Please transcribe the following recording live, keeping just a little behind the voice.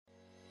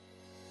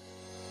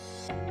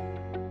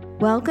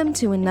Welcome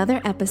to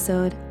another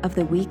episode of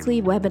the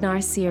weekly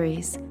webinar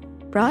series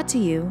brought to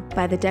you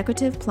by the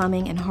Decorative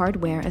Plumbing and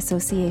Hardware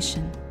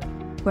Association,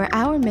 where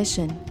our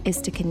mission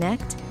is to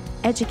connect,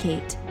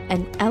 educate,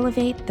 and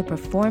elevate the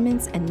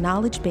performance and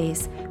knowledge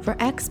base for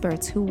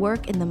experts who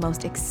work in the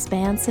most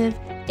expansive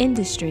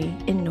industry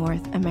in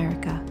North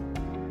America.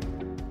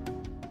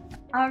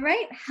 All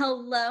right.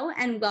 Hello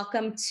and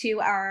welcome to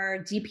our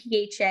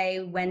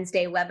DPHA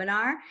Wednesday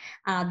webinar,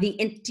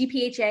 the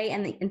DPHA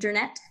and the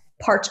Internet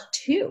Part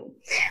 2.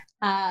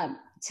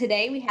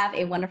 Today we have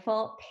a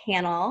wonderful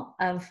panel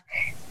of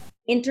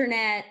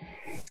Internet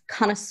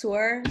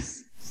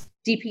connoisseurs,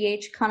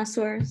 DPH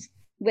connoisseurs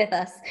with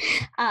us.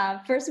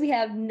 First, we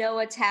have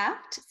Noah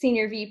Taft,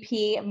 Senior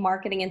VP of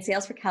Marketing and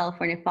Sales for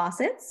California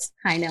Faucets.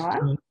 Hi, Noah.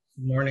 Good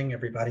morning,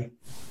 everybody.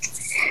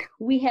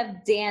 We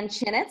have Dan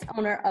Chinitz,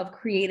 owner of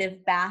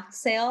Creative Bath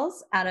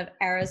Sales out of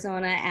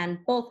Arizona and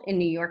both in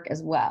New York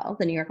as well,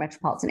 the New York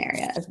metropolitan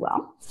area as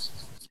well.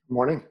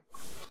 Morning.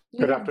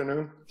 Good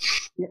afternoon.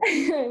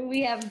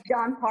 We have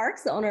John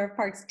Parks, the owner of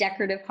Parks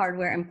Decorative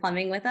Hardware and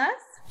Plumbing with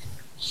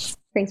us.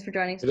 Thanks for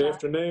joining us. Good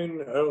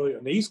afternoon. Oh,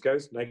 on the East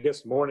Coast, and I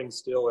guess morning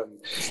still,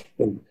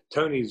 and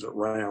Tony's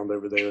around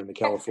over there in the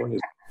California.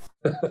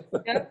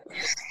 Yep.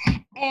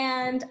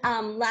 And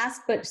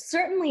last but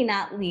certainly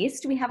not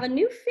least, we have a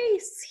new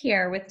face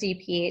here with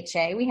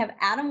DPHA. We have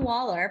Adam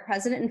Waller,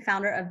 president and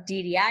founder of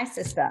DDI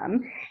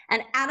System.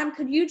 And Adam,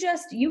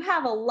 you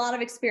have a lot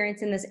of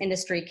experience in this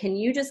industry. Can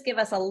you just give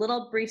us a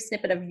little brief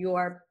snippet of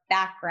your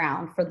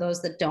background for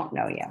those that don't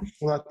know you?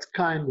 Well, that's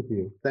kind of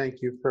you.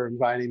 Thank you for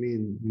inviting me.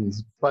 And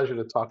it's a pleasure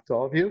to talk to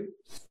all of you.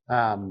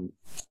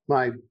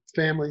 My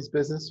family's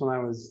business when I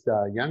was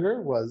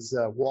younger was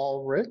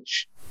Wall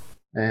Rich,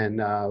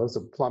 and it was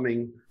a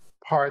plumbing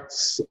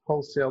parts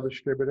wholesale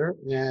distributor,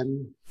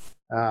 and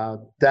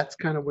that's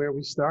kind of where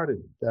we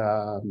started.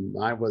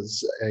 I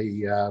was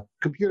a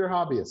computer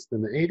hobbyist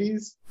in the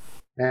 80s,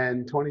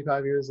 and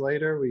 25 years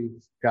later,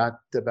 we've got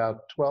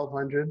about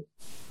 1,200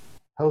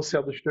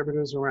 wholesale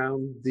distributors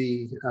around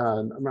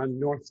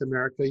North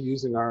America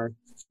using our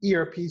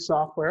ERP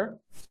software,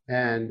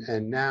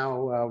 and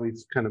now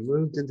we've kind of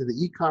moved into the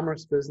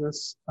e-commerce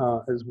business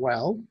as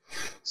well.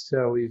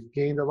 So we've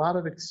gained a lot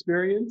of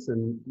experience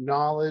and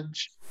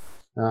knowledge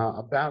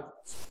about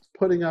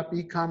putting up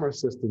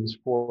e-commerce systems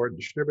for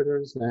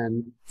distributors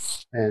and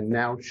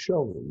now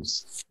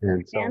showrooms.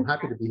 And so I'm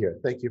happy to be here.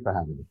 Thank you for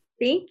having me.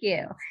 Thank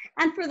you.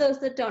 And for those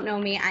that don't know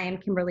me, I am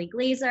Kimberly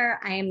Glazer.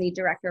 I am the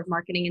Director of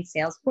Marketing and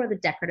Sales for the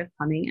Decorative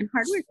Plumbing and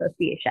Hardware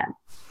Association.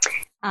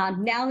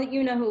 Now that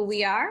you know who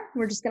we are,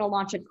 we're just going to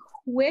launch a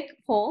quick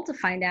poll to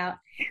find out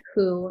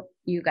who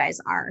you guys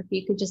are. If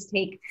you could just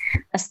take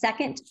a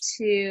second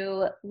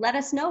to let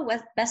us know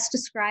what best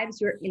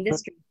describes your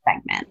industry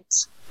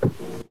segment.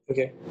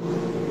 Okay.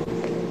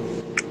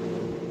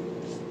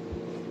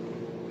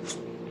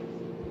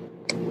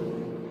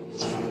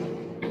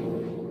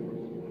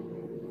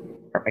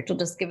 Perfect. We'll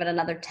just give it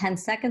another 10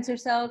 seconds or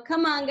so.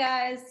 Come on,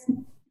 guys.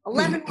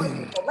 11 more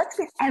people. Let's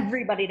get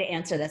everybody to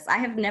answer this. I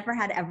have never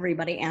had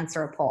everybody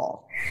answer a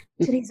poll.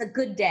 Today's a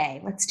good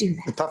day. Let's do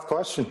that. A tough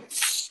question.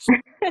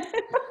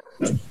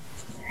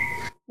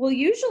 Well,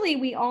 usually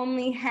we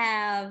only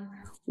have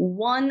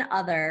one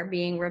other,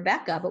 being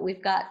Rebecca, but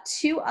we've got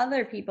two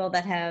other people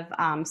that have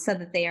said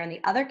that they are in the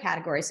other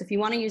category. So if you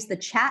want to use the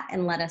chat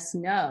and let us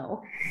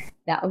know,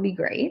 that would be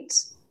great.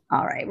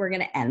 All right, we're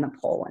going to end the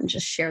poll and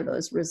just share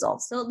those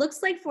results. So it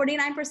looks like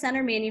 49%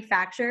 are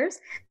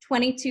manufacturers,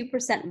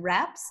 22%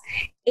 reps,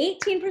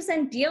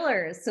 18%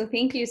 dealers. So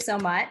thank you so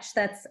much.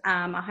 That's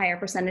a higher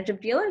percentage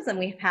of dealers than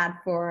we've had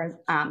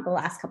for the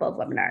last couple of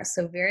webinars.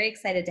 So very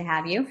excited to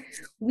have you.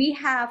 We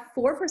have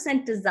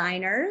 4%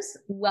 designers.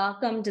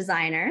 Welcome,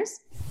 designers.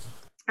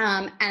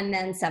 And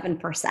then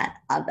 7%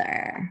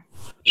 other.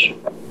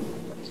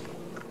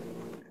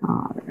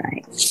 All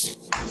right.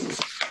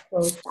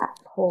 Close that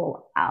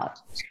poll out.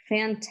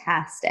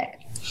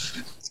 Fantastic.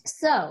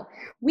 So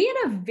we had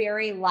a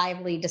very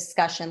lively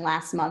discussion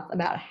last month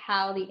about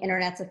how the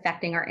internet's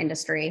affecting our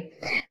industry.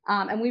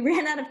 And we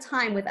ran out of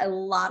time with a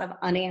lot of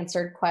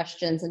unanswered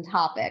questions and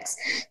topics.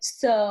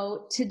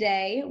 So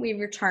today we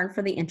return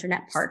for the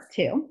internet part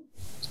 2.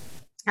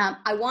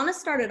 I want to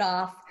start it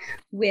off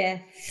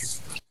with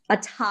a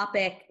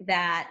topic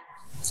that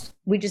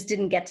we just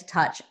didn't get to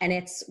touch. And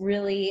it's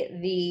really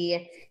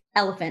the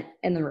elephant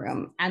in the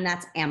room, and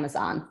that's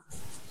Amazon.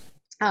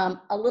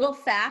 A little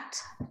fact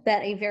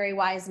that a very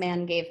wise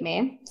man gave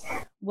me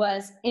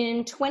was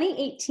in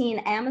 2018,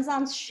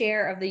 Amazon's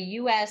share of the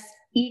US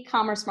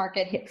e-commerce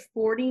market hit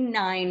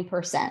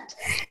 49%.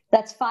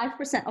 That's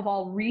 5% of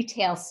all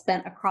retail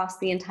spent across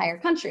the entire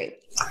country.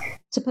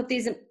 To put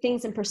these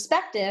things in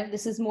perspective,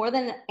 this is more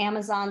than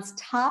Amazon's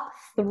top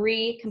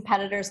 3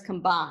 competitors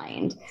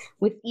combined,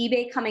 with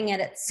eBay coming in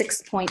at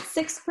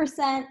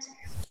 6.6%,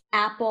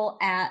 Apple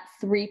at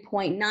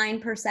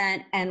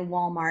 3.9%, and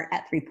Walmart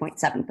at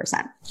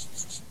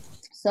 3.7%.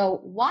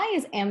 So why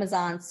is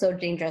Amazon so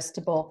dangerous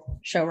to both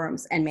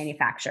showrooms and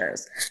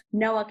manufacturers?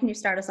 Noah, can you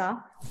start us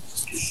off?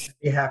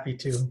 Be happy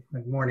to.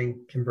 Good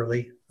morning,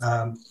 Kimberly.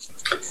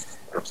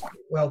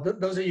 Well,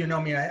 those of you who know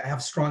me, I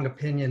have strong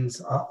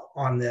opinions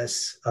on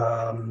this.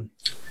 But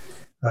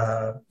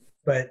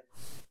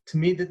to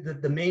me,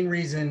 the main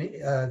reason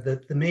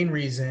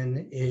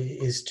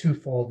is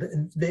twofold.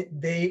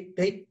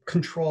 They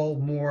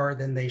control more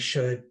than they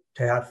should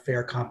to have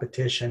fair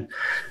competition.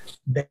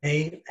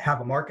 They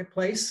have a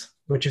marketplace,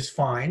 which is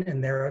fine,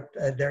 and they're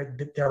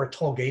a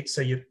toll gate,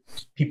 so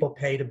people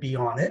pay to be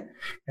on it,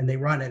 and they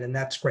run it, and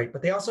that's great.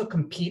 But they also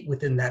compete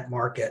within that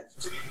market,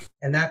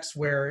 and that's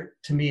where,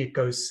 to me, it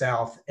goes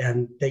south,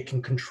 and they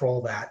can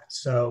control that.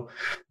 So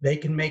they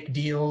can make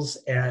deals,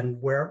 and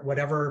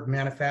whatever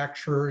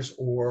manufacturers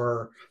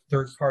or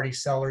third-party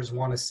sellers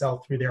want to sell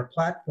through their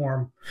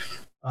platform,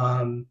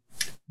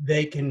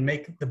 they can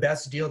make the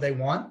best deal they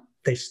want.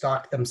 They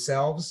stock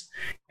themselves,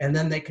 and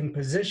then they can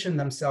position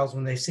themselves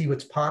when they see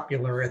what's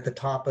popular at the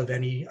top of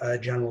any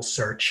general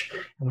search.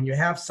 And when you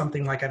have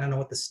something like, I don't know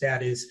what the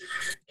stat is,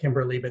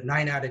 Kimberly, but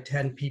 9 out of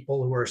 10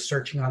 people who are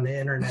searching on the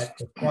internet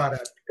for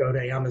product go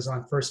to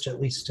Amazon first, at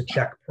least to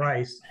check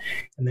price.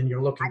 And then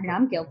you're looking.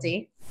 I'm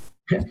guilty.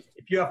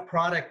 If you have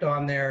product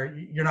on there,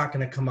 you're not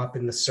going to come up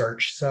in the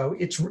search. So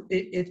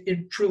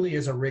it truly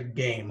is a rigged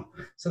game.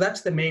 So that's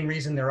the main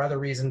reason. There are other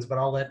reasons, but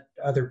I'll let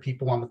other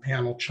people on the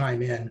panel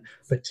chime in.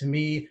 But to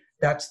me,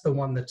 that's the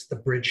one that's the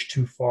bridge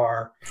too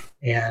far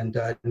and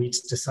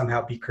needs to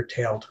somehow be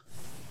curtailed.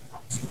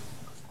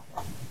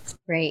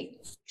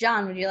 Great.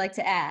 John, would you like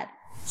to add?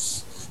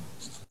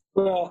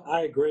 Well,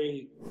 I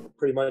agree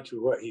pretty much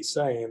with what he's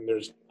saying.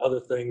 There's other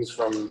things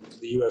from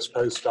the U.S.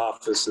 Post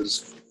Office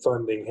is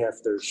funding half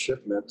their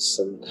shipments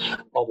and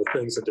all the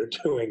things that they're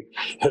doing.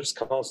 It's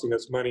costing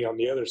us money on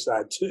the other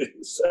side too.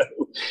 So,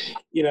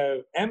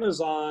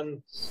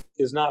 Amazon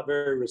is not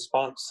very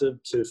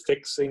responsive to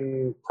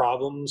fixing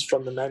problems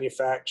from the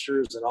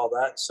manufacturers and all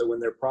that. So when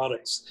their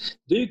products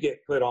do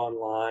get put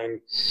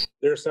online,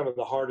 they're some of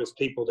the hardest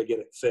people to get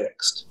it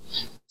fixed.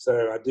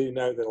 So I do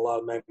know that a lot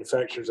of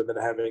manufacturers have been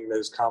having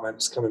those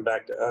comments coming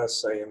back to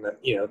us saying that,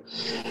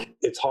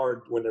 it's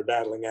hard when they're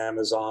battling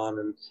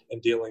Amazon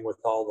and dealing with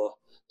all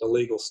the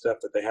legal stuff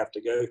that they have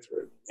to go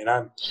through. And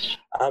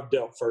I've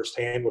dealt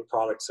firsthand with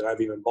products that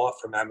I've even bought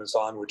from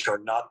Amazon, which are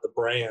not the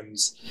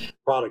brand's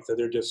product, that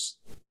they're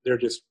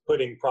just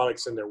putting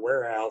products in their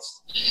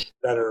warehouse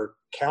that are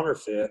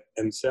counterfeit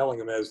and selling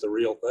them as the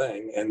real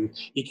thing. And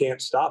you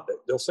can't stop it.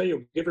 They'll say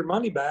you'll give your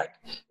money back,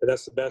 but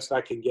that's the best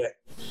I can get.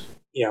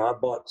 I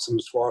bought some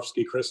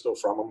Swarovski crystal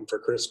from them for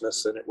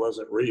Christmas and it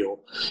wasn't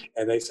real.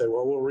 And they said,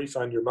 well, we'll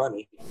refund your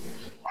money.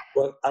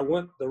 Well, I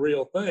want the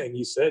real thing.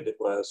 You said it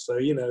was. So,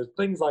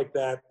 things like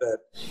that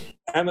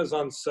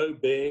Amazon's so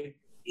big,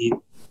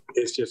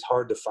 it's just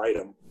hard to fight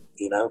them,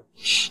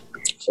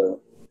 So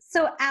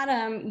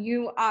Adam,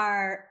 you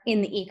are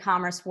in the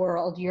e-commerce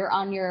world. You're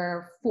on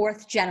your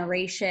 4th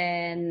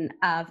generation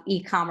of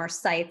e-commerce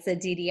sites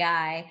at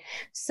DDI.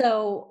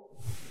 So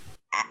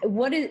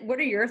what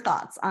are your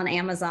thoughts on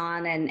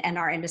Amazon and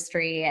our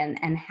industry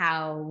and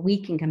how we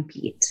can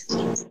compete?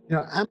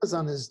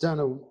 Amazon has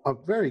done a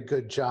very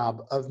good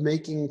job of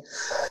making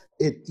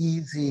it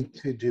easy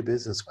to do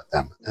business with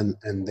them.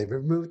 And they've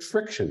removed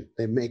friction.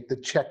 They make the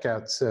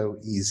checkout so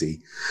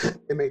easy.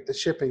 They make the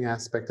shipping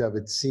aspect of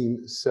it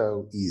seem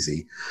so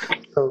easy.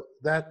 So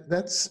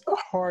that's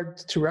hard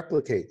to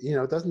replicate.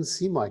 It doesn't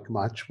seem like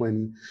much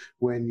when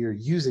you're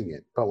using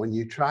it, but when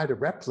you try to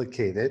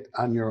replicate it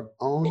on your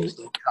own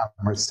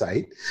e-commerce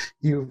site,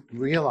 you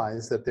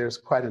realize that there's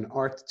quite an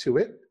art to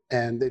it,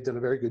 and they've done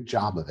a very good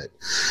job of it.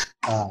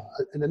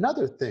 And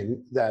another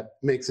thing that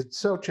makes it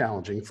so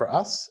challenging for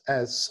us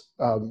as,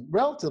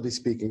 relatively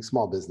speaking,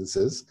 small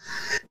businesses,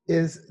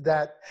 is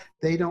that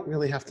they don't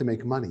really have to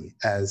make money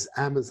as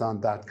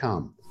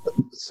Amazon.com.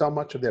 So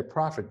much of their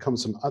profit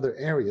comes from other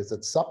areas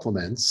that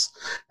supplements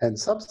and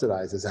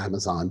subsidizes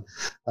Amazon,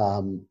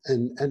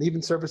 and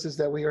even services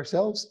that we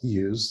ourselves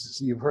use.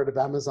 You've heard of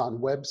Amazon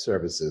Web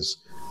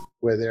Services,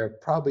 where they're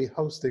probably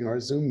hosting our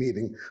Zoom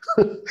meeting.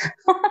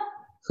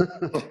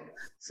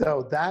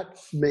 So that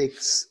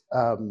makes,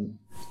 I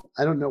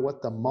don't know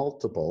what the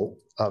multiple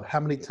of how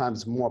many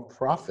times more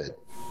profit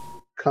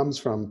comes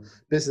from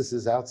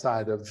businesses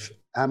outside of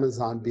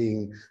Amazon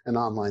being an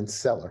online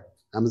seller,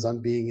 Amazon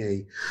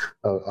being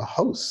a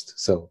host.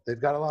 So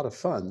they've got a lot of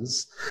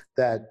funds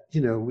that,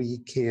 we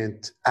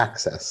can't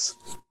access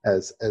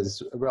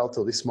as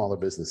relatively smaller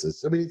businesses.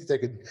 So we need to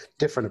take a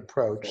different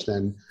approach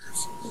than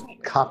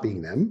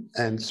copying them.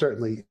 And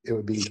certainly it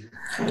would be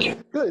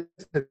good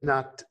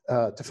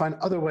to find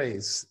other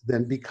ways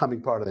than becoming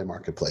part of their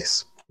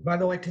marketplace. By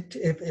the way,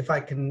 if I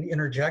can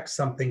interject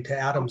something to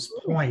Adam's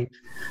point,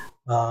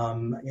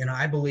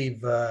 I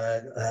believe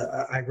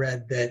I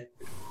read that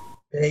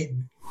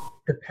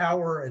the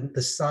power and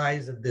the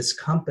size of this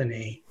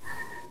company,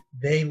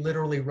 they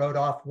literally wrote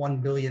off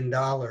 $1 billion.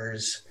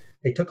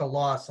 They took a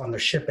loss on the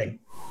shipping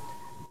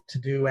to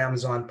do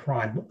Amazon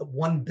Prime,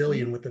 $1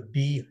 billion with a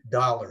B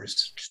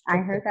dollars. I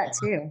heard that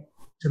too.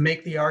 to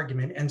make the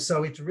argument. And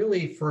so it's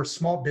really, for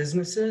small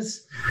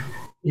businesses,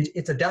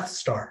 it's a Death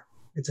Star.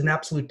 It's an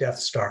absolute Death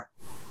Star.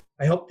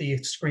 I hope the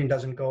screen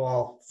doesn't go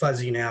all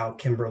fuzzy now,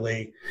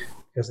 Kimberly,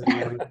 because of the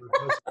Amazon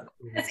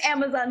Because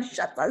Amazon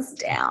shuts us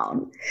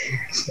down.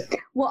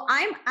 Well,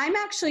 I'm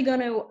actually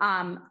going to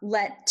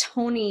let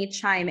Tony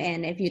chime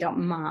in, if you don't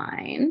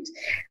mind.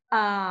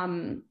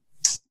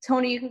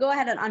 Tony, you can go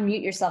ahead and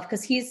unmute yourself,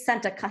 because he's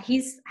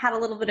had a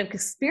little bit of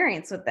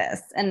experience with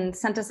this and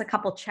sent us a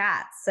couple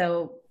chats.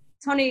 So,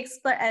 Tony,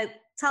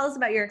 tell us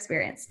about your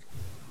experience.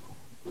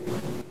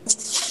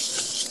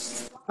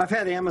 I've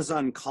had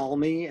Amazon call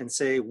me and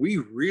say, we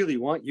really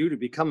want you to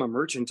become a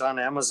merchant on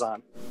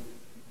Amazon.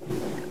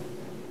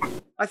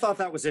 I thought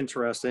that was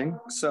interesting.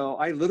 So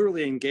I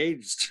literally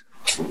engaged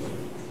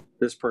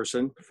this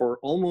person for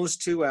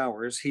almost 2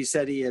 hours. He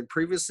said he had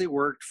previously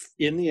worked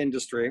in the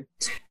industry.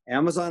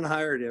 Amazon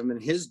hired him,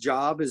 and his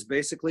job is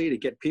basically to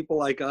get people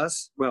like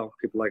us,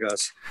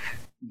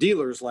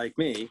 dealers like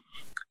me,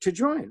 to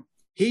join.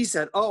 He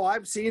said, oh,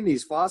 I've seen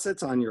these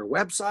faucets on your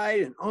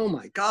website, and oh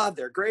my God,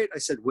 they're great. I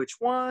said, which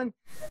one?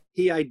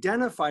 He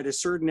identified a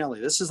certain Ellie.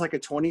 This is like a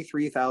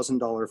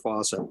 $23,000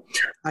 faucet.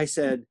 I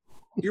said,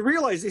 you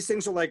realize these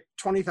things are like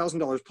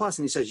 $20,000 plus?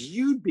 And he says,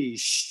 you'd be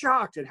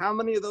shocked at how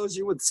many of those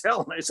you would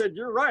sell. And I said,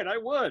 you're right, I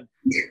would.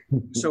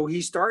 So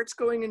he starts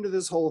going into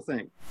this whole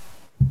thing.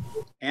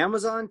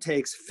 Amazon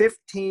takes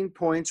 15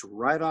 points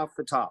right off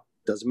the top.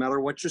 Doesn't matter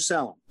what you're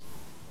selling.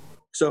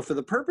 So for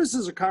the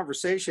purposes of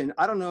conversation,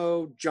 I don't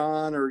know,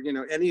 John, or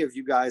any of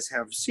you guys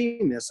have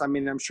seen this. I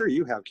mean, I'm sure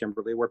you have,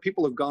 Kimberly, where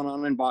people have gone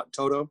on and bought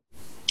Toto,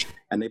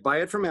 and they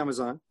buy it from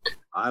Amazon.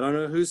 I don't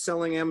know who's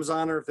selling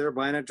Amazon, or if they're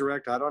buying it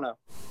direct. I don't know.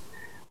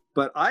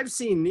 But I've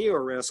seen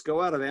NeoRest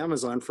go out of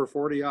Amazon for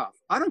 40 off.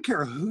 I don't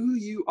care who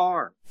you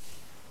are.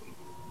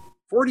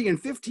 40 and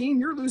 15,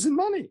 you're losing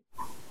money.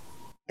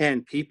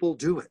 And people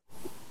do it.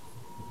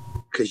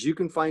 Because you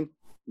can find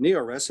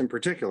NeoRest in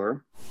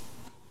particular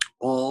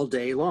all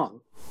day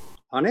long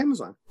on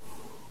Amazon.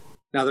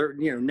 Now,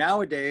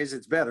 nowadays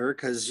it's better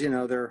because,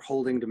 they're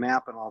holding to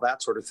MAP and all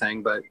that sort of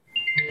thing. But,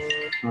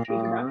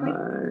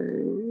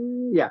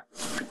 yeah.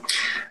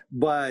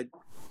 But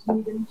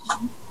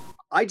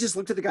I just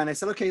looked at the guy and I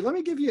said, okay, let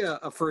me give you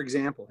a for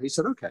example. He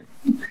said, okay.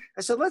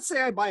 I said, let's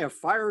say I buy a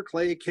fire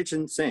clay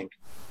kitchen sink.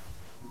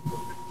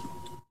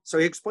 So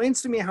he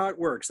explains to me how it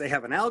works. They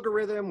have an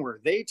algorithm where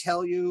they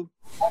tell you,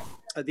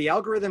 the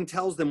algorithm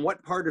tells them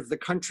what part of the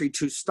country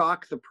to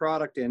stock the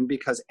product in,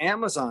 because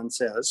Amazon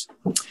says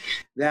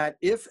that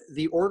if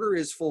the order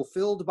is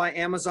fulfilled by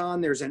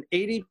Amazon, there's an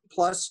 80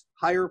 plus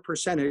higher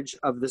percentage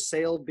of the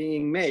sale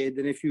being made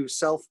than if you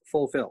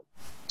self-fulfill.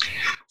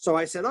 So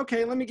I said,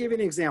 okay, let me give you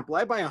an example.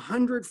 I buy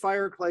 100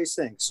 fire clay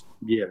sinks.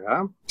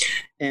 Yeah.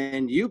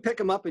 And you pick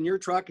them up in your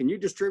truck and you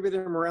distribute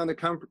them around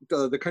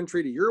the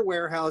country to your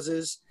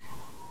warehouses,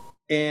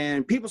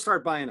 and people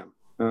start buying them.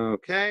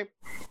 Okay.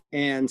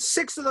 And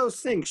 6 of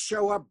those things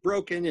show up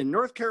broken in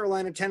North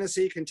Carolina,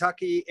 Tennessee,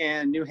 Kentucky,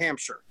 and New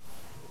Hampshire.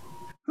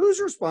 Who's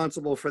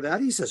responsible for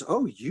that? He says,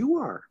 oh, you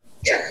are.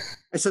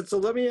 I said, so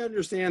let me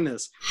understand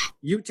this.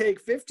 You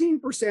take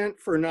 15%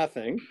 for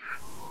nothing.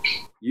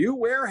 You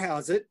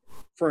warehouse it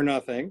for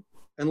nothing.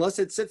 Unless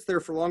it sits there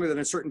for longer than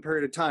a certain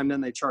period of time,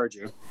 then they charge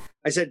you.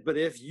 I said, but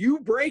if you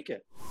break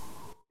it,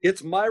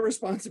 it's my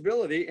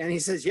responsibility. And he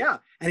says, yeah.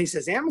 And he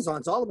says,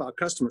 Amazon's all about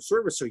customer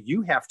service, so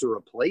you have to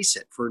replace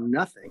it for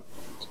nothing.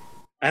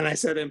 And I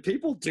said, and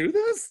people do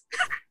this?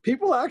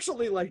 People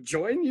actually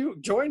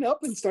join up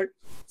and start.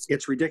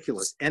 It's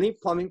ridiculous. Any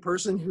plumbing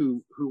person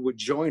who would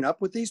join up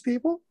with these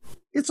people,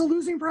 it's a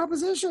losing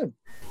proposition.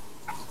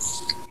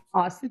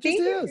 Awesome. It just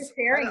is.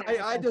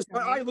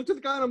 I looked at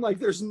the guy and I'm like,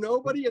 there's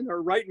nobody in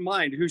their right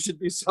mind who should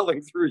be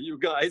selling through you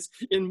guys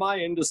in my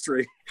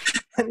industry.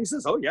 And he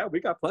says, oh yeah,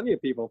 we got plenty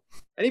of people.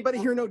 Anybody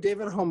here know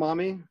David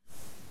Homami?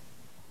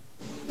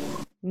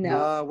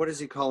 No. What does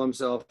he call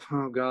himself?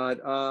 Oh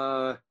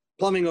God.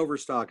 Plumbing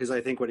Overstock is, I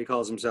think, what he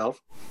calls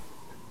himself.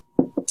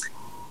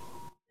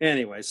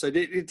 Anyway, so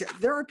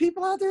there are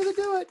people out there that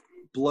do it.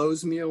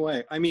 Blows me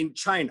away. I mean,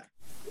 China.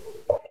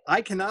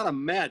 I cannot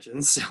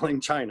imagine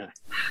selling China.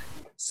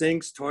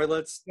 Sinks,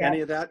 toilets, any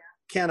of that.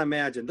 Can't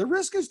imagine. The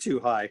risk is too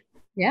high.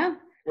 Yeah.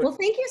 Well,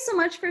 thank you so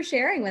much for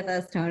sharing with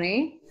us,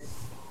 Tony.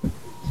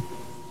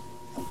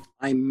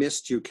 I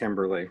missed you,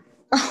 Kimberly.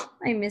 Oh,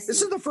 I missed you.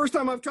 This is the first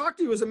time I've talked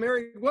to you as a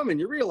married woman.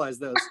 You realize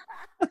this.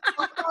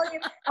 I'll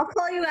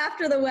call you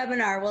after the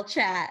webinar. We'll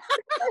chat.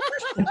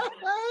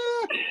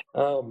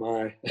 Oh,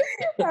 my.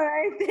 All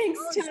right. Thanks,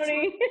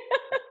 Tony.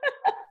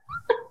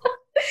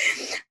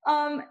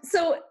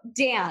 So,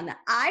 Dan,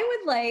 I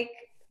would like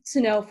to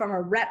know from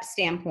a rep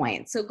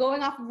standpoint. So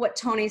going off of what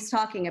Tony's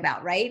talking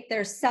about, right?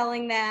 They're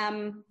selling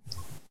them,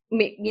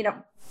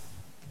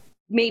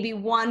 maybe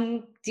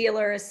one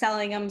dealer is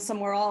selling them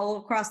somewhere all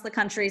across the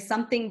country.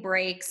 Something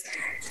breaks.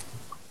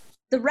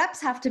 The reps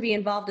have to be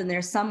involved in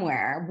there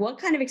somewhere. What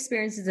kind of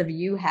experiences have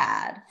you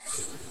had?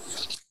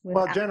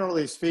 Well,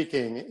 generally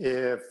speaking,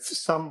 if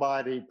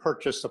somebody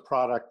purchased a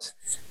product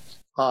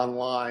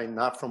online,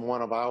 not from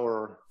one of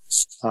our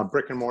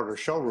brick and mortar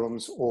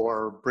showrooms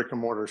or brick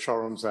and mortar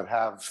showrooms that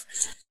have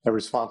a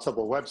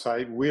responsible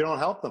website, we don't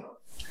help them.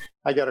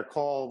 I get a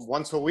call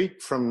once a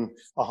week from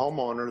a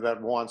homeowner that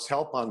wants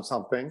help on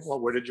something. Well,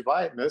 where did you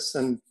buy it, miss?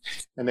 And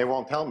they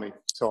won't tell me,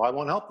 so I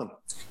won't help them.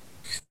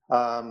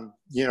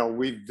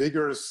 We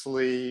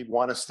vigorously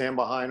want to stand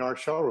behind our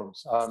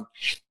showrooms.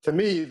 To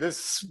me,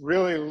 this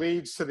really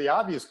leads to the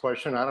obvious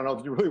question. I don't know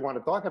if you really want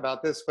to talk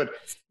about this, but,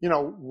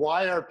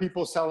 why are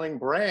people selling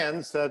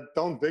brands that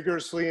don't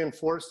vigorously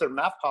enforce their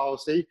MAP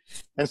policy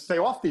and stay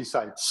off these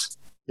sites?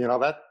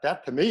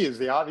 That to me is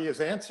the obvious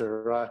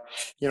answer.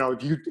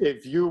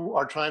 If you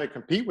are trying to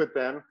compete with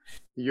them,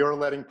 you're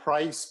letting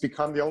price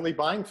become the only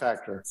buying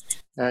factor,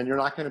 and you're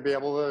not going to be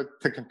able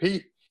to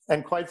compete.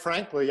 And quite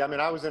frankly,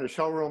 I was in a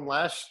showroom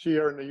last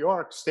year in New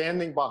York,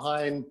 standing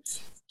behind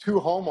two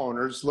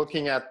homeowners,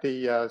 looking at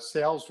the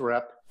sales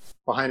rep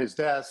behind his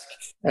desk.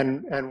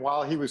 And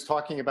while he was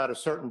talking about a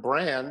certain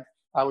brand,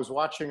 I was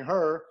watching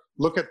her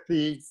look at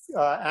the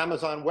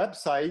Amazon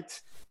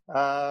website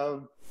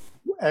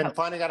and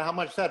finding out how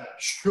much that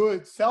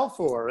should sell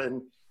for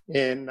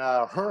in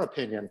her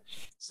opinion.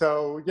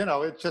 So,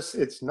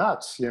 it's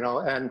nuts,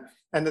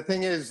 And the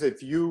thing is,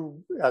 if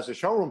you, as a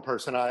showroom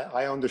person,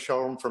 I owned a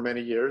showroom for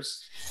many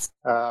years.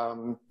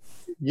 As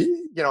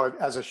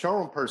a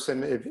showroom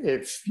person,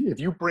 if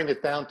you bring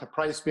it down to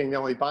price being the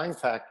only buying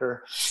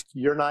factor,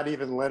 you're not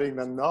even letting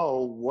them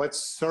know what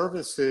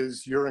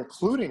services you're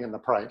including in the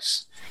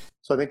price.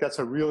 So I think that's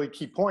a really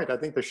key point. I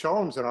think the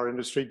showrooms in our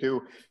industry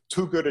do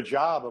too good a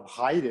job of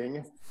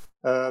hiding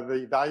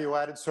the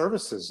value-added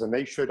services, and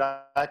they should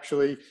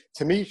actually,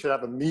 to me, should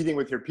have a meeting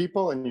with your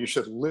people, and you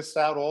should list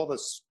out all the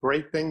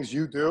great things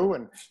you do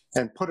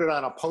and put it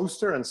on a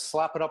poster and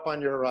slap it up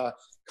on your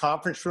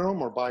conference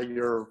room or by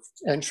your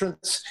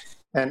entrance,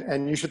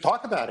 and you should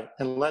talk about it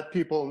and let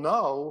people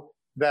know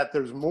that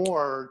there's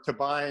more to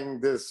buying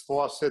this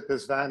faucet,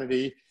 this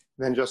vanity,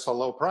 than just a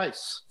low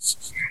price.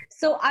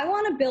 So I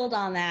want to build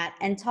on that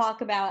and talk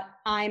about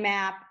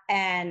IMAP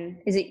and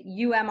is it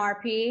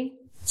UMRP?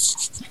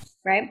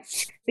 Right?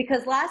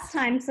 Because last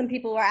time some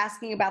people were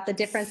asking about the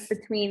difference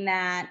between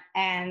that,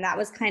 and that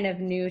was kind of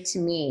new to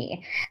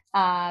me.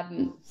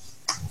 And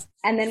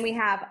then we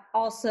have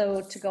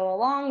also, to go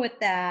along with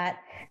that,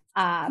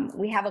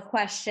 we have a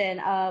question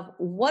of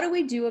what do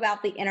we do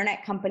about the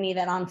internet company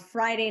that on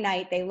Friday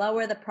night they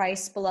lower the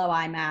price below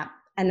IMAP,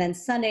 and then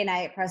Sunday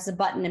night press a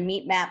button to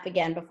meet MAP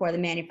again before the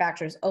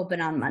manufacturers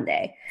open on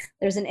Monday.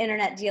 There's an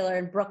internet dealer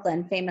in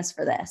Brooklyn famous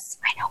for this.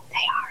 I know they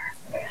are.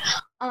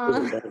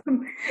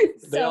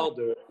 They all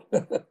do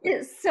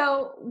it.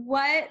 So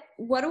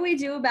what do we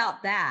do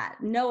about that?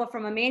 Noah,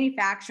 from a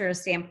manufacturer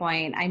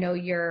standpoint, I know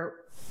you're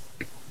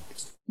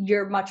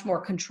much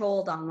more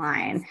controlled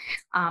online,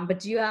 but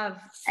do you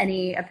have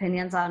any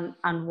opinions on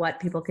what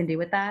people can do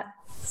with that?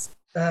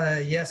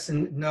 Yes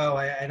and no.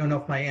 I don't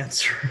know if my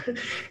answer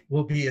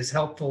will be as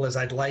helpful as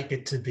I'd like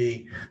it to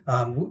be.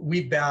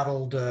 We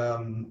battled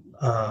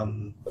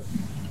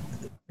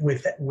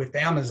with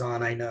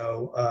Amazon, I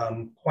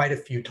know, quite a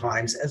few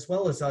times, as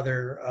well as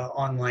other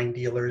online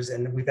dealers,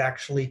 and we've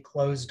actually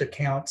closed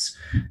accounts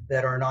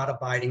that are not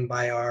abiding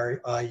by our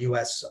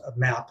U.S.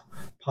 MAP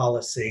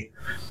policy.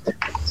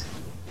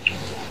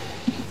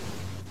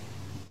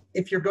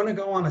 If you're going to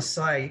go on a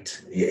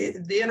site,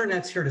 the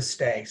internet's here to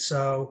stay.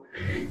 So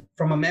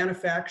from a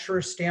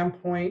manufacturer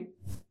standpoint,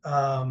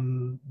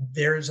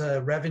 there's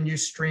a revenue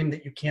stream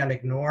that you can't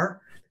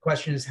ignore. The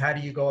question is, how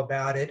do you go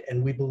about it?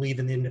 And we believe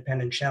in the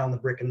independent channel and the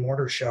brick and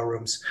mortar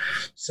showrooms.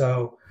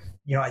 So,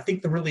 I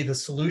think the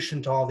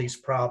solution to all these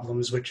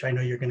problems, which I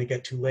know you're going to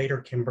get to later,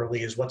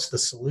 Kimberly, is what's the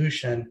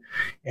solution?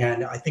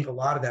 And I think a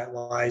lot of that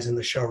lies in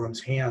the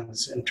showroom's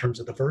hands in terms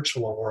of the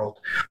virtual world.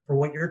 For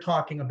what you're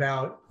talking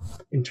about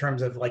in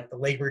terms of like the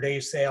Labor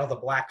Day sale, the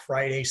Black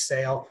Friday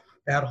sale,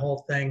 that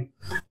whole thing,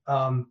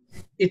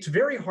 it's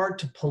very hard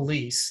to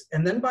police.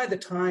 And then by the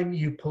time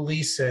you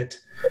police it,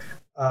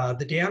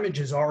 the damage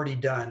is already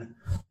done.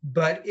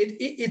 But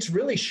it's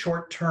really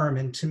short term.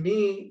 And to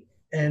me,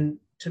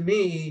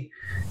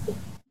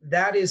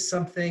 that is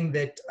something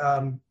that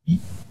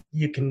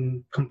you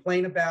can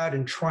complain about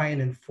and try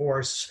and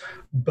enforce.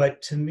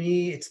 But to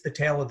me, it's the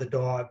tail of the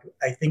dog.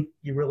 I think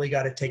you really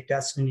got to take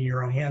destiny in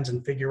your own hands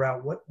and figure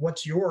out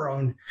what's your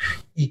own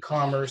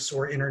e-commerce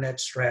or internet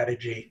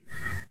strategy.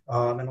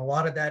 And a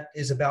lot of that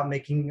is about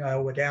making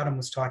what Adam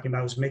was talking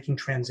about, was making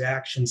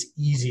transactions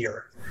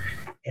easier.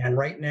 And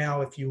right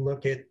now, if you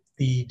look at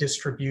the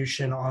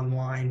distribution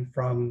online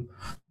from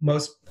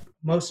most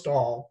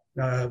all,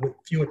 with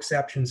few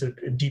exceptions of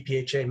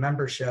DPHA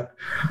membership,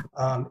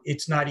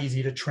 it's not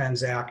easy to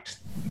transact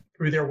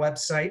through their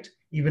website,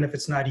 even if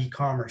it's not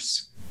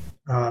e-commerce.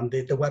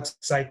 The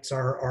websites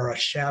are a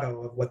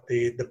shadow of what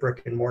the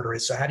brick and mortar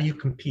is. So how do you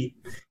compete?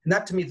 And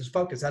that, to me, is the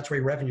focus. That's where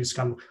your revenues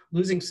come.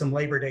 Losing some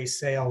Labor Day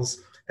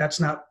sales, that's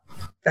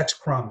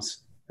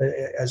crumbs,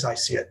 as I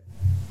see it.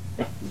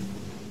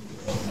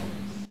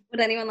 Would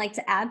anyone like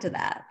to add to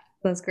that?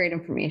 That's great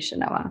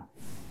information, Noah.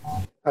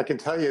 I can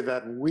tell you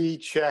that we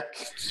check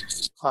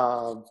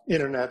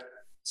internet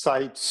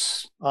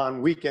sites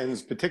on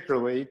weekends,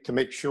 particularly to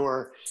make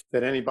sure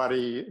that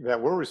anybody that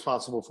we're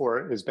responsible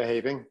for is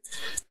behaving.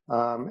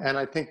 And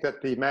I think that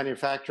the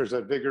manufacturers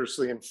that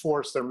vigorously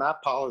enforce their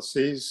MAP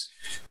policies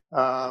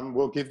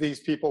will give these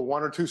people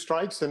 1 or 2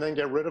 strikes and then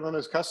get rid of them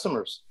as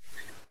customers.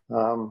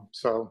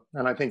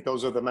 And I think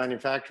those are the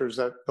manufacturers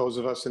that those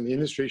of us in the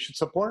industry should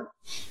support.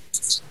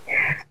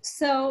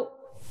 So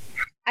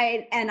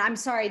I'm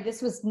sorry,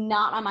 this was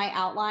not on my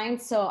outline,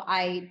 so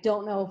I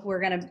don't know if we're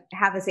going to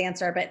have this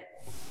answer, but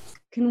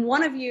can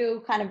one of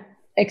you kind of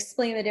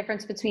explain the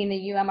difference between the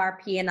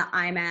UMRP and the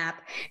IMAP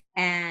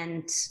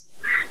and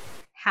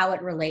how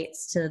it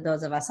relates to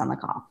those of us on the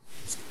call?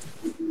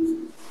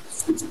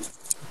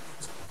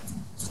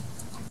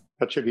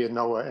 That should be a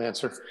no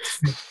answer.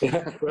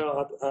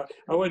 Well,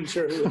 I wasn't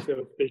sure who was going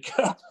to speak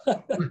up.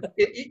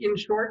 In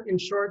short,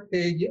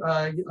 the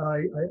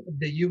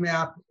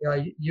UMAP,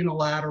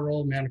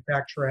 unilateral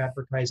manufacturer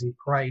advertising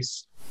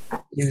price,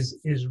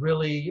 is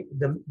really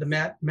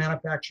the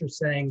manufacturer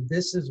saying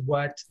this is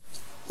what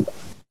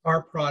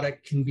our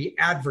product can be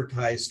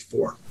advertised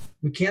for.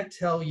 We can't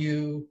tell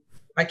you.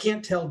 I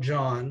can't tell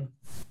John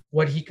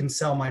what he can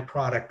sell my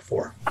product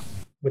for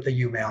with a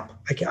UMAP.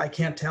 I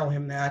can't tell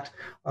him that,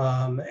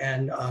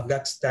 and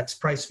that's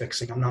price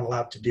fixing. I'm not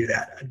allowed to do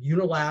that.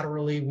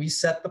 Unilaterally, we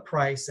set the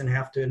price and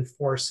have to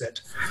enforce it.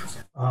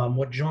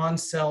 What John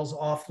sells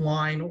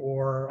offline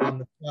or on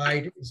the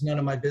side is none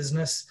of my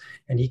business,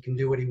 and he can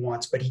do what he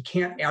wants, but he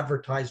can't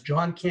advertise.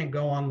 John can't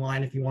go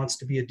online if he wants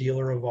to be a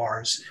dealer of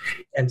ours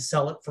and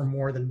sell it for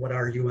more than what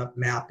our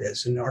UMAP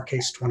is, in our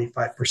case,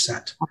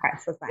 25%. Okay,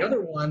 so fine.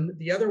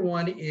 The other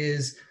one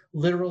is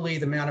literally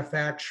the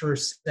manufacturer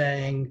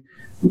saying,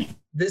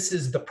 this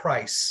is the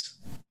price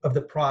of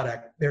the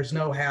product. There's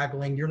no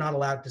haggling. You're not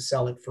allowed to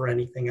sell it for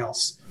anything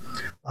else.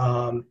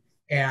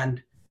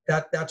 And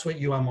that's what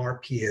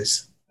UMRP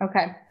is.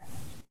 Okay.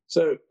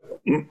 So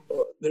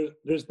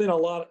there's been a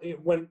lot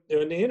when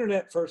the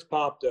internet first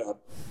popped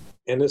up,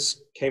 and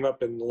this came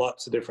up in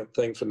lots of different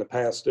things from the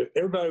past.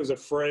 Everybody was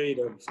afraid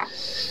of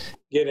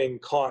getting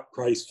caught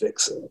price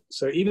fixing.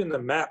 So even the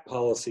MAP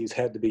policies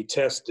had to be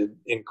tested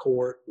in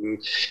court,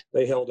 and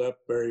they held up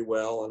very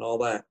well and all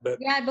that. But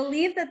yeah, I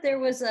believe that there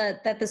was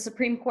that the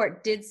Supreme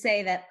Court did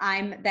say that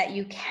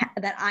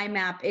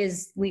IMAP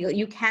is legal.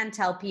 You can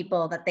tell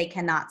people that they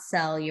cannot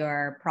sell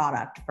your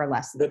product for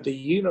less. But the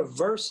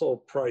universal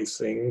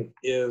pricing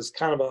is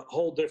kind of a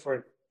whole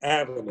different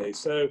avenue.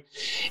 So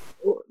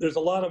there's a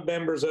lot of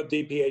members of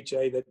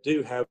DPHA that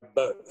do have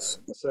both.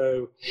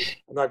 So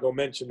I'm not going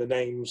to mention the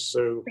names,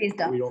 so we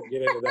don't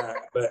get into that.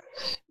 But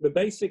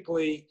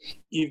basically,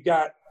 you've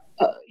got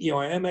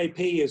MAP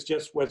is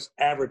just what's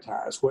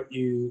advertised, what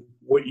you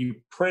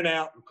print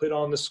out and put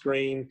on the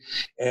screen,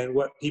 and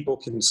what people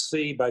can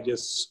see by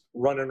just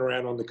running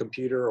around on the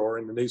computer or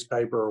in the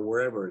newspaper or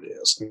wherever it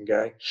is.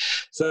 Okay,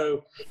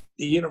 so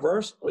the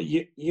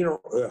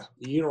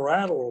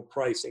unilateral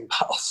pricing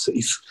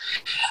policies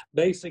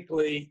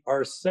basically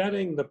are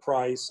setting the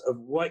price of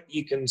what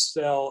you can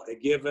sell a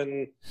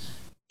given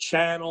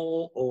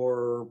channel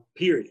or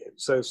period.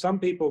 So some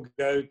people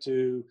go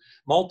to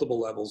multiple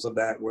levels of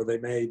that, where they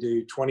may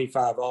do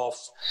 25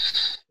 off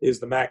is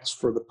the max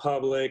for the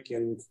public,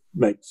 and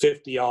make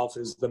 50 off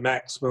is the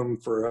maximum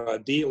for a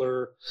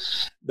dealer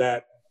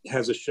that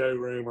has a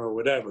showroom or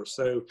whatever.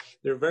 So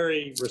they're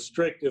very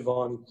restrictive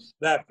on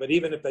that. But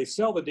even if they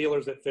sell the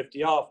dealers at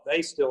 50 off,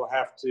 they still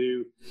have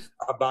to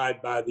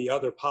abide by the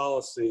other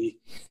policy.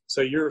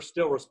 So you're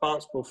still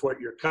responsible for what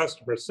your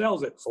customer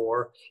sells it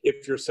for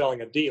if you're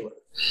selling a dealer.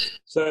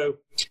 So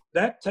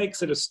that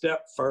takes it a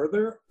step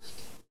further.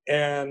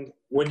 And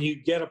when you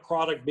get a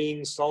product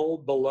being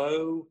sold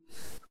below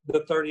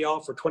the 30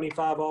 off or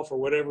 25 off or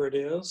whatever it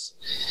is,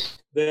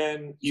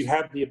 then you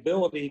have the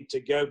ability to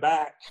go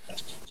back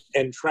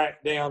and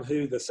track down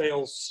who the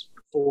sales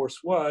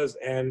force was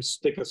and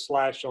stick a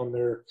slash on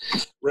their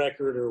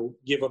record or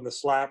give them the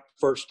slap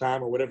first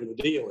time or whatever the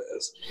deal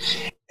is.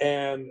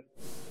 And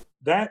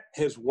that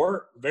has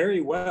worked very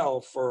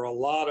well for a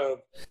lot of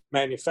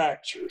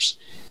manufacturers.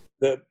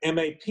 The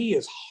MAP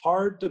is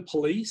hard to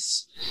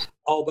police,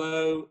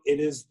 although it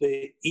is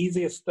the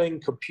easiest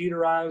thing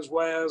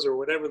computerized-wise or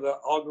whatever the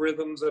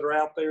algorithms that are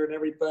out there and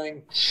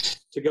everything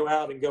to go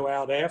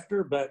out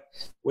after. But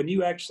when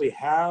you actually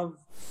have,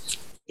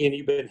 and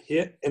you've been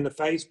hit in the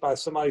face by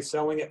somebody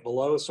selling it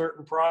below a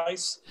certain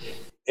price,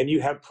 and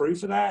you have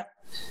proof of that,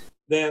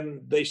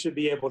 then they should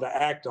be able to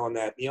act on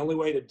that. The only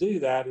way to do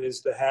that is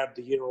to have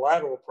the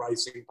unilateral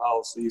pricing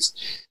policies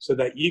so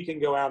that you can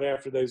go out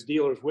after those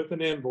dealers with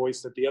an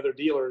invoice that the other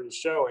dealer is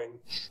showing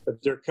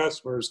that their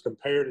customers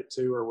compared it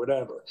to or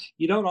whatever.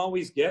 You don't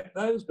always get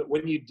those, but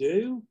when you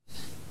do,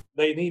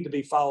 they need to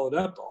be followed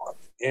up on.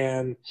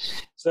 And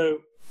so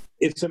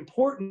it's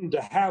important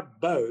to have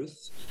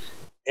both,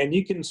 and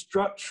you can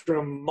structure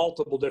them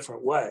multiple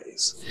different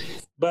ways.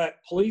 But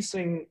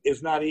policing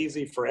is not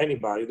easy for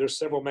anybody. There's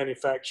several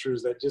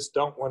manufacturers that just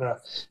don't want to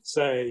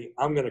say,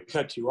 I'm going to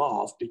cut you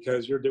off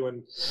because you're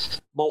doing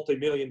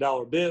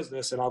multi-million-dollar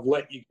business and I've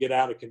let you get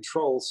out of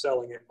control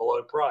selling it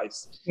below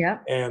price. Yeah.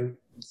 And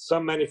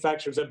some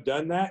manufacturers have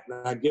done that,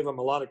 and I give them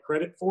a lot of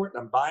credit for it,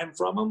 and I'm buying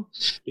from them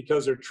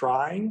because they're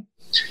trying.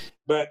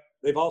 But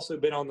they've also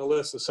been on the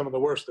list of some of the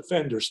worst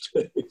offenders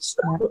too.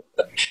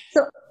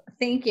 So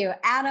thank you.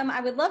 Adam,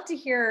 I would love to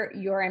hear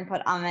your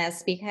input on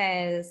this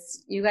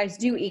because you guys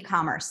do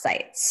e-commerce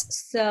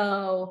sites.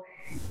 So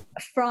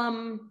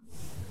from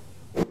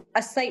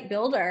a site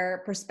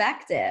builder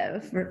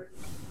perspective,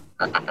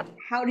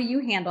 how do you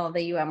handle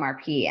the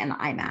UMRP and the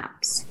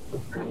IMAPs?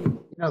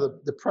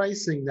 The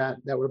pricing that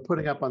we're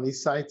putting up on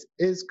these sites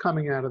is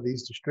coming out of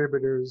these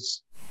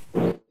distributors'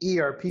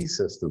 ERP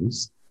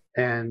systems.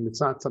 And it's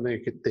not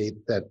something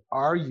that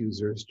our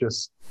users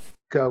just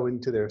go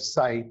into their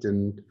site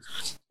and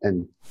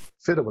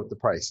fiddle with the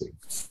pricing.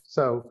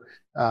 So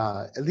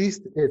at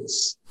least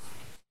it's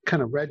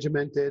kind of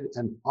regimented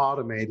and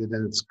automated,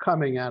 and it's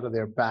coming out of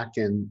their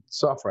back-end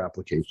software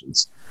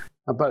applications.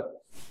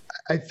 But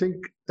I think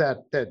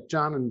that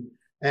John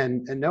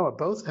and Noah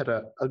both had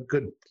a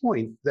good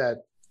point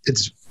that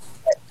it's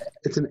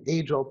an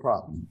age-old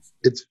problem.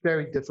 It's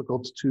very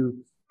difficult to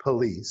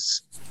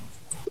police,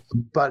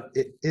 but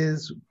it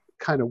is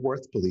kind of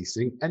worth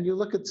policing. And you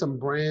look at some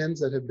brands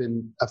that have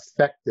been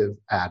effective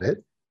at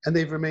it, and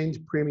they've remained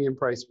premium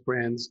price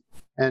brands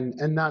and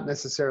not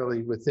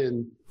necessarily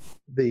within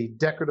the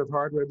decorative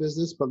hardware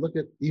business, but look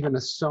at even a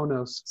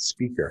Sonos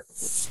speaker.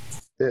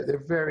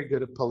 They're very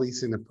good at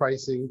policing the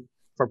pricing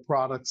for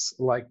products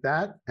like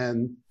that.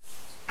 And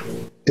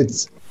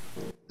it's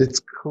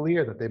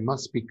clear that they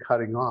must be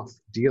cutting off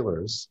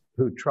dealers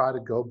who try to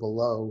go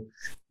below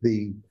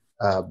the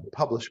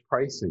published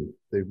pricing,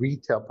 the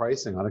retail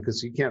pricing on it,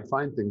 because you can't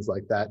find things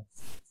like that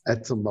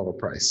at some lower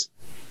price.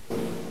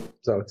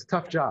 So it's a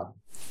tough job.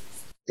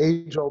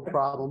 Age-old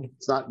problem.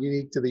 It's not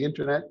unique to the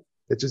internet.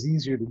 It's just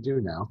easier to do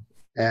now.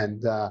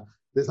 And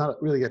there's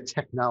not really a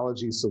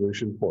technology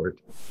solution for it.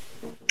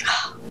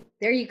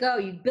 There you go.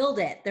 You build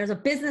it. There's a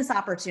business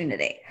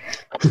opportunity.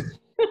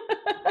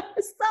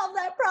 Solve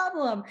that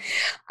problem.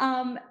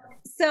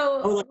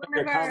 So I would like to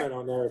make a comment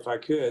on there if I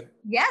could.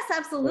 Yes,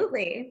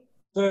 absolutely.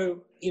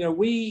 So,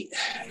 we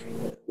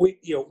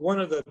one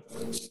of the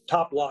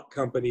top lock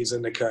companies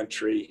in the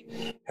country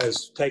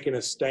has taken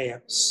a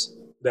stance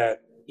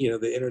that,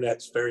 the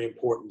internet's very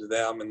important to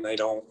them, and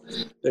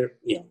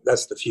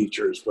that's the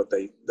future is what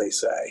they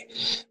say.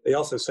 They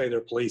also say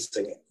they're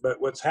policing it. But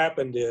what's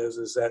happened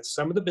is that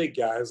some of the big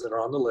guys that are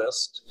on the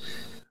list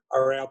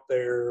are out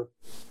there.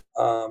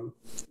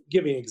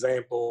 Give you an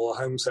example, a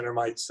home center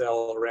might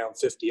sell around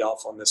 50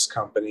 off on this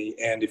company.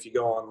 And if you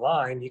go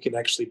online, you can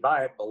actually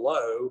buy it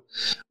below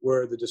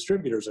where the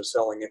distributors are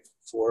selling it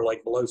for,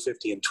 like below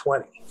 50 and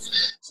 20.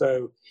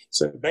 So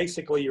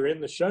basically you're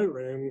in the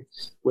showroom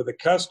with a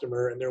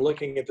customer and they're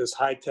looking at this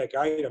high-tech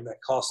item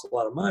that costs a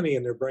lot of money,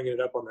 and they're bringing it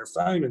up on their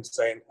phone and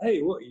saying,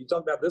 hey, look, you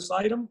talking about this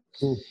item?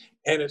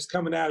 And it's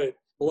coming out at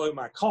below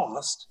my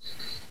cost.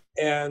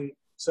 And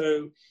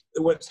so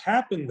what's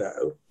happened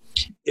though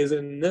is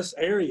in this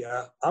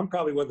area, I'm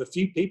probably one of the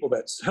few people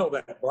that sell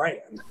that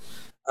brand.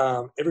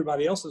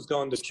 Everybody else has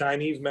gone to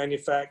Chinese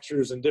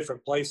manufacturers and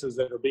different places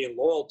that are being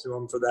loyal to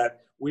them for that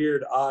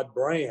weird, odd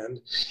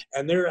brand.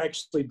 And they're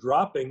actually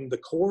dropping the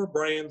core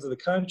brands of the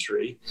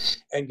country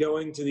and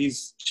going to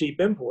these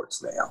cheap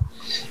imports now.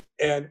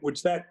 And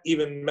which that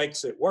even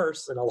makes it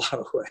worse in a lot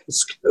of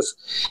ways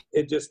because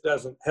it just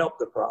doesn't help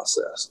the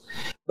process.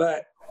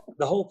 But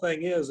the whole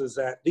thing is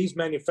that these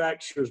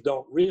manufacturers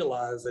don't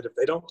realize that if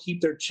they don't keep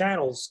their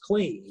channels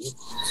clean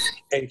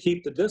and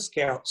keep the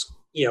discounts,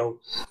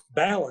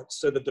 balanced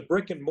so that the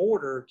brick and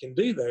mortar can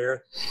do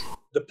there,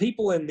 the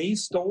people in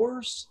these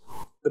stores,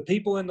 the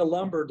people in the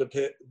lumber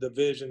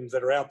divisions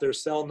that are out there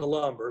selling the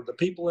lumber, the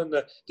people in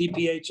the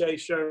DPH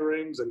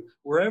showrooms and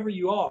wherever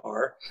you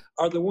are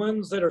the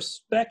ones that are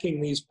speccing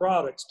these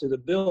products to the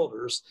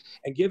builders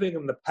and giving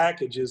them the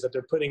packages that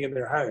they're putting in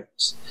their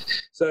homes.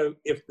 So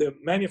if the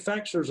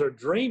manufacturers are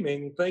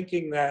dreaming,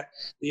 thinking that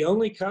the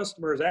only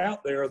customers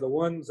out there are the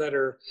ones that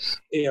are,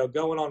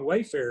 going on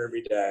Wayfair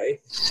every day,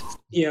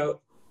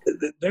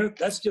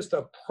 that's just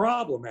a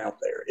problem out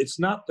there. It's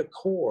not the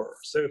core.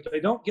 So if they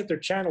don't get their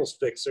channels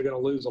fixed, they're going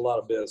to lose a lot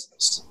of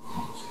business.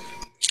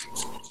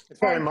 It's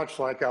very much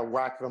like a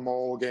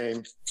whack-the-mole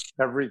game.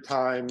 Every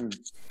time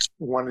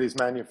one of these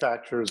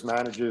manufacturers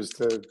manages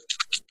to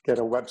get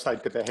a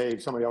website to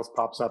behave, somebody else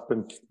pops up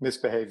and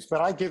misbehaves.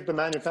 But I give the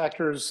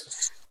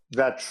manufacturers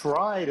that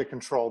try to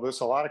control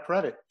this a lot of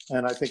credit,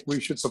 and I think we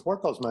should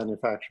support those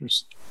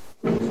manufacturers.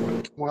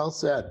 Well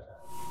said.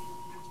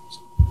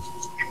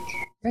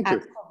 Thank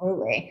you.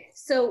 Absolutely.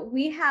 So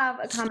we have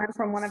a comment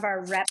from one of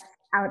our reps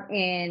out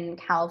in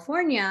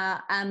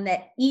California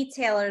that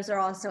e-tailers are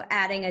also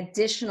adding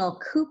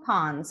additional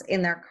coupons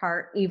in their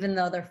cart, even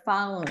though they're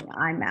following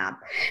IMAP,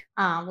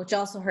 which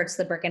also hurts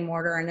the brick and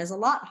mortar and is a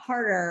lot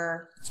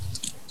harder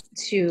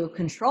to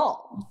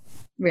control,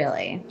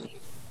 really.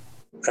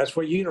 That's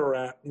where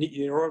I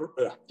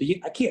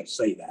can't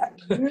say that.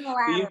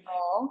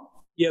 Unilateral.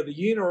 yeah, the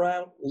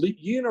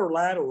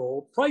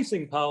unilateral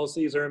pricing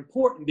policies are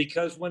important,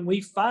 because when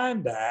we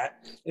find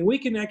that, and we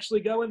can actually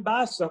go and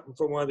buy something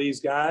from one of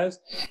these guys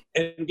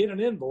and get an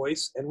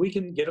invoice, and we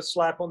can get a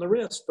slap on the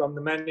wrist from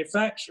the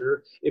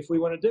manufacturer if we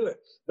want to do it.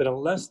 But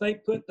unless they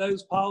put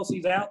those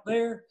policies out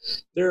there,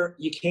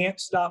 you can't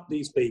stop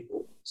these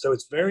people. So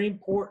it's very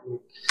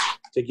important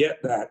to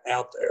get that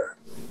out there.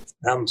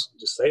 I'm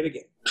just say it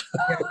again.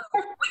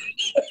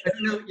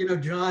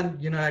 John,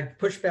 I'd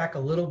push back a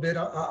little bit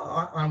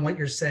on what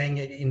you're saying.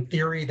 In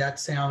theory, that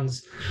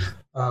sounds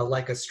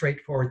like a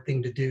straightforward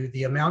thing to do.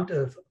 The amount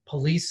of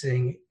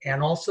policing,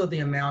 and also the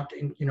amount,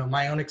 in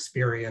my own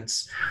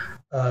experience,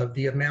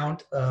 the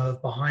amount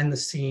of behind the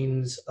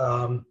scenes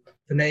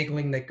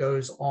finagling that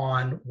goes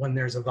on when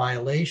there's a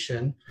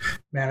violation.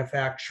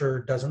 Manufacturer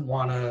doesn't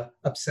want to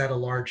upset a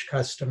large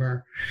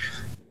customer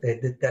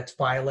that's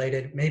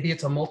violated. Maybe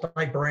it's a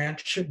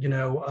multi-branch,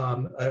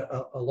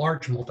 a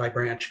large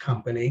multi-branch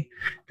company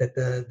that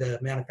the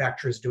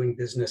manufacturer is doing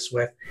business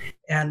with,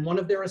 and one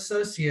of their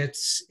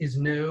associates is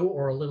new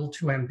or a little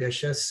too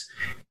ambitious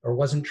or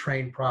wasn't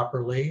trained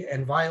properly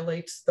and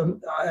violates the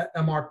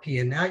MRP.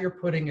 And now you're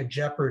putting in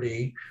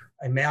jeopardy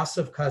a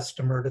massive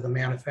customer to the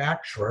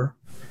manufacturer.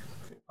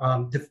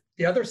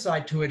 The other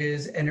side to it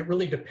is, and it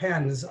really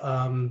depends,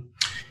 I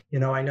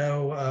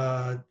know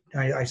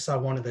I saw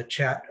one of the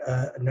chat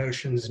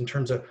notions in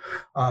terms of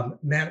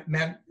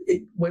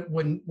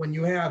when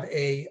you have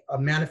a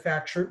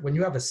manufacturer, when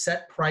you have a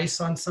set price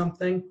on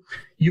something,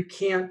 you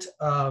can't,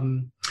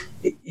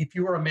 if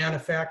you were a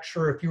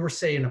manufacturer, if you were,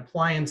 say, in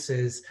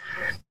appliances,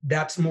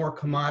 that's more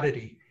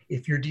commodity.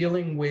 If you're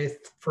dealing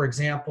with, for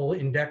example,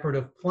 in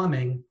decorative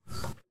plumbing,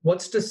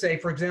 what's to say,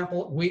 for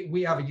example,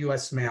 we have a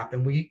US MAP,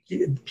 and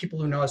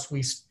people who know us,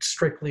 we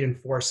strictly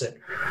enforce it.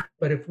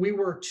 But if we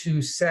were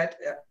to set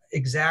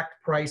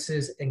exact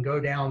prices and go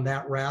down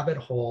that rabbit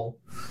hole,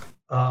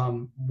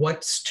 how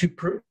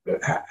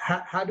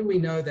do we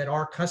know that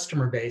our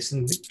customer base,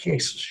 in the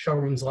case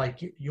showrooms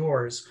like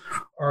yours,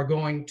 are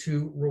going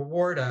to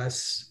reward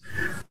us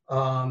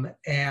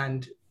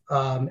and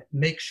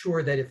make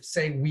sure that if,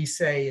 we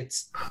say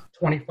it's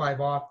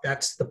 25 off,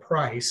 that's the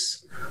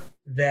price,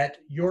 that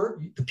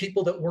the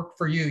people that work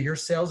for you, your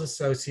sales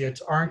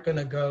associates, aren't going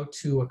to go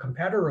to a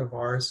competitor of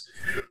ours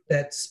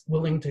that's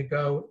willing to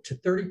go to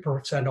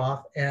 30%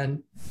 off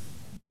and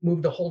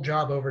move the whole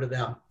job over to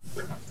them,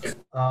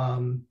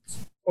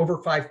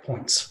 over 5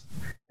 points.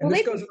 And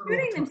they'd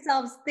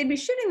be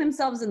shooting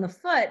themselves in the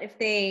foot if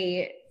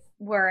they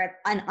were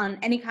on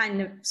any kind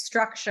of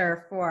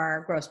structure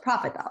for gross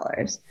profit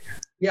dollars.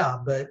 Yeah,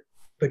 but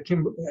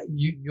Kim,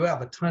 you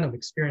have a ton of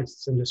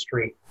experience in this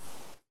industry.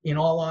 In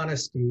all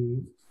honesty,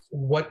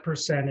 what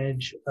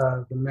percentage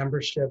of the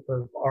membership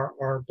of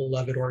our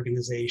beloved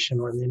organization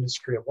or the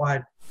industry at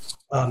wide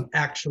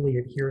actually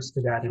adheres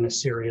to that in a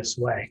serious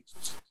way?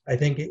 I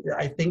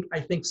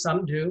think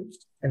some do,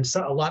 and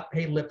a lot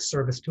pay lip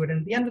service to it. And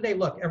at the end of the day,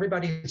 look,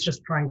 everybody's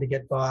just trying to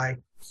get by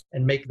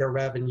and make their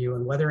revenue,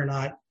 and whether or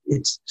not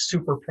it's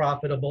super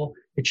profitable,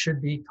 it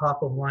should be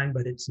top of line,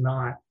 but it's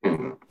not.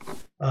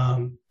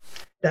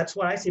 That's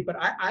what I see. But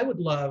I would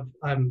love,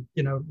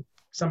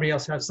 somebody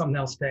else has something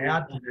else to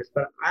add to this,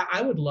 but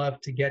I would love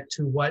to get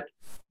to what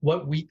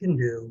we can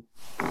do,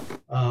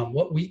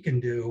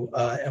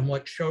 and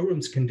what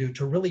showrooms can do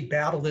to really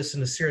battle this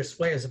in a serious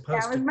way, as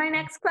opposed to— That was my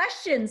next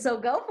question, so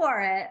go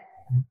for it.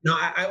 No,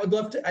 I would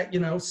love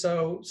to,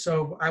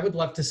 so I would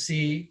love to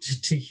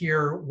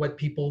hear what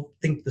people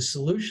think the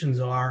solutions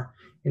are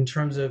in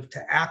terms of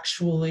to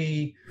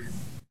actually,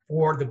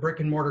 for the brick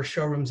and mortar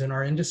showrooms in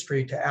our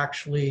industry, to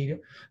actually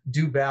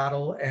do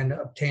battle and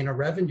obtain a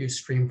revenue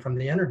stream from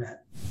the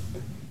internet.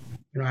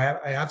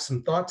 I have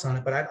some thoughts on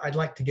it, but I'd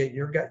like to get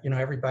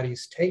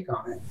everybody's take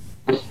on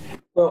it.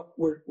 Well,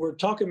 we're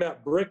talking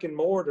about brick and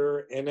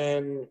mortar and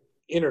then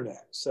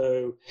internet.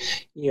 So,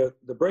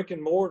 the brick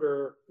and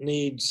mortar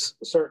needs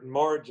a certain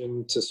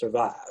margin to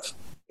survive.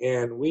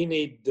 And we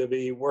need to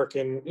be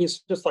working,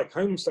 it's just like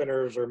home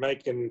centers are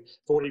making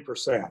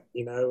 40%,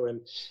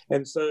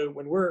 and so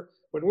when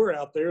we're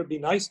out there, it'd be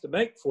nice to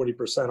make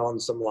 40% on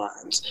some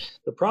lines.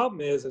 The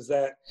problem is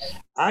that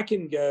I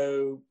can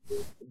go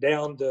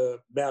down to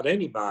about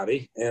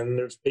anybody, and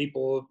there's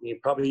people, you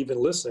probably even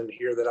listening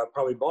here, that I've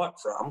probably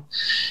bought from,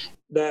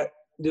 that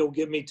they'll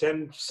give me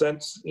 10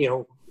 cents,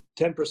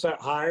 10%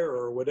 higher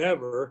or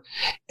whatever.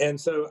 And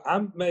so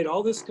I've made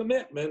all this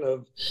commitment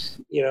of,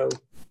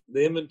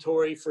 the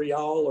inventory for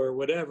y'all or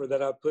whatever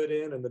that I put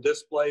in, and the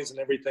displays and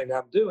everything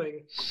I'm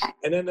doing.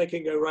 And then they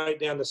can go right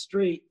down the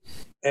street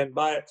and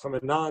buy it from a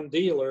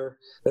non-dealer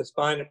that's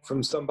buying it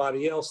from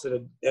somebody else at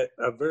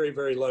a very,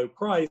 very low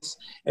price.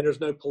 And there's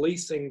no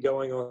policing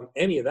going on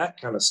any of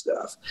that kind of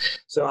stuff.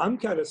 So I'm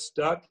kind of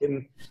stuck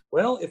in,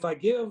 well, if I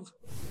give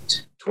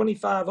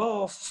 25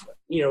 off,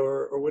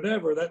 or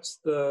whatever, that's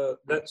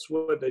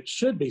what it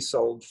should be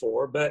sold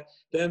for. But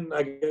then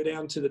I go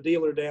down to the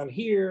dealer down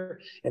here,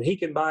 and he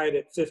can buy it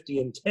at 50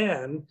 and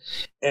 10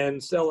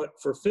 and sell it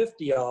for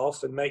 50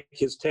 off and make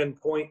his 10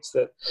 points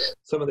that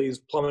some of these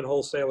plumbing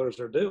wholesalers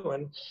are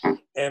doing.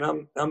 And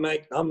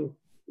I'm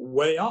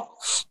way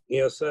off.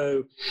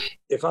 So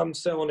if I'm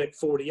selling it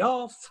 40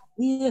 off,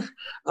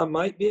 I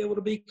might be able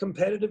to be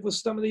competitive with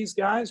some of these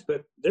guys,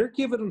 but they're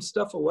giving them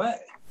stuff away.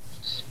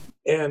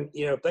 And,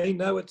 if they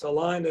know it's a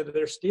line that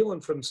they're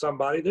stealing from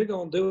somebody, they're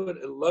going to do it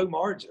at a low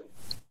margin.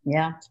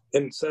 Yeah.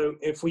 And so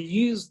if we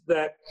use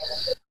that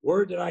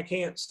word that I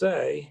can't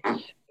say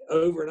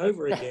over and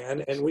over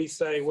again, and we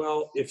say,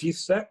 well, if you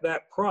set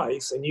that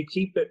price and you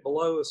keep it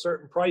below a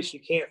certain price you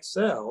can't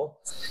sell,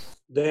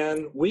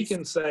 then we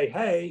can say,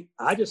 hey,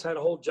 I just had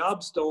a whole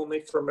job stolen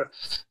me from a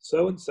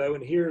so-and-so,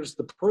 and here's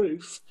the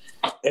proof.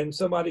 And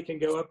somebody can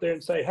go up there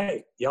and say,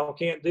 hey, y'all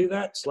can't do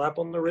that. Slap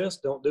on the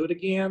wrist. Don't do it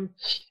again.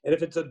 And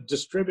if it's a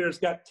distributor that's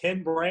got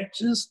 10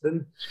 branches,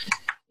 then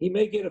he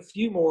may get a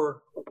few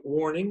more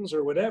warnings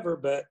or whatever,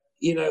 but,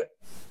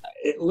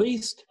 at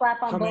least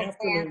come after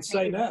them and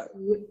say no.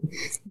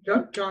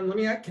 John,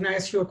 can I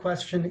ask you a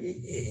question?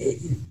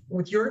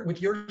 With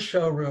your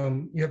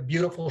showroom, you have a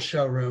beautiful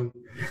showroom.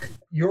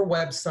 Your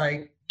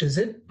website,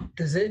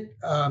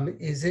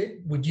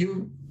 would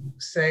you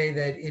say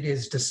that it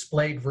is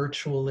displayed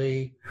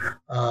virtually?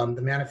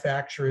 The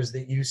manufacturers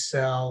that you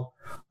sell,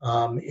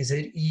 is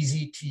it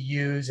easy to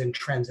use and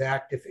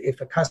transact? If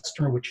a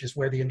customer, which is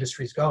where the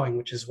industry is going,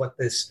 which is what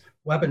this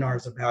webinar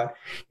is about,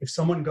 if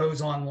someone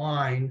goes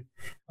online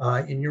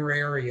in your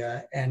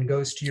area and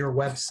goes to your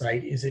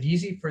website, is it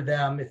easy for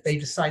them, if they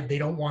decide they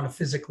don't want to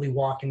physically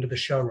walk into the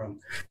showroom,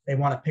 they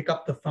want to pick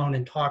up the phone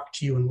and talk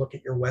to you and look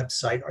at your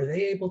website, are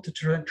they able to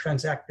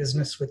transact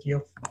business with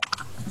you?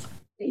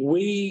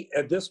 We,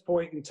 at this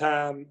point in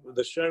time,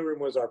 the showroom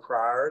was our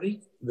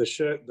priority. The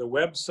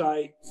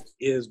website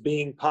is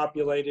being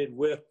populated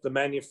with the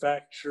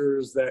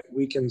manufacturers that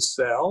we can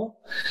sell,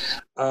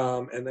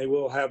 and they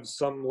will have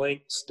some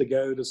links to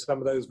go to some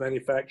of those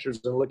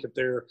manufacturers and look at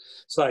their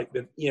site.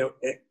 But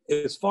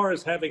as far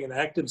as having an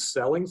active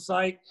selling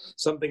site,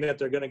 something that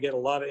they're going to get a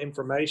lot of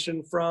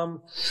information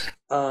from,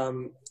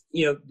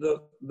 the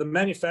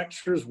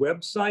manufacturers'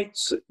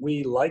 websites,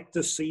 we like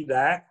to see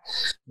that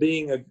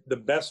being the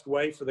best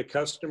way for the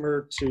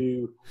customer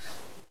to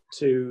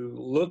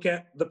look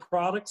at the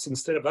products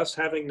instead of us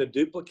having to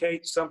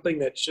duplicate something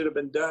that should have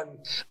been done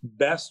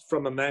best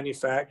from a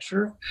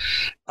manufacturer.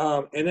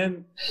 And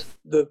then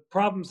the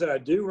problems that I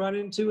do run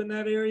into in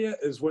that area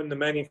is when the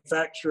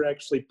manufacturer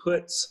actually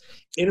puts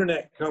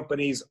internet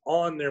companies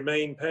on their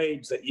main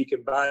page that you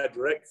can buy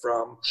direct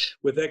from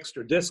with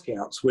extra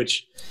discounts,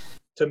 which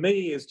to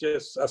me is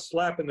just a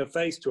slap in the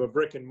face to a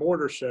brick and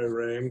mortar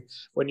showroom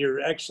when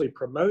you're actually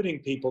promoting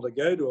people to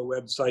go to a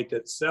website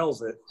that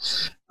sells it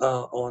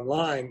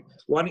online.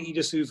 Why don't you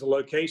just use a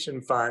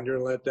location finder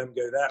and let them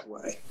go that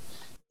way?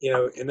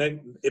 And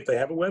then if they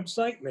have a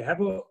website and they have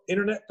an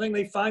internet thing,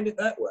 they find it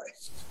that way.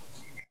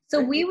 So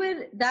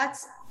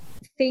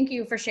thank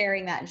you for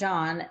sharing that,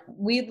 John.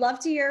 We'd love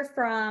to hear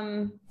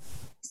from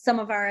some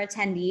of our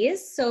attendees.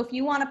 So if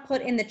you want to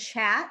put in the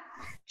chat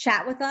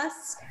with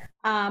us,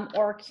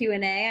 or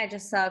Q&A. I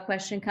just saw a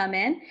question come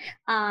in,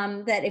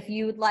 that if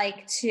you would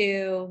like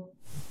to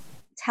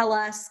tell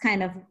us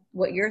kind of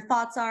what your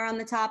thoughts are on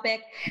the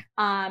topic.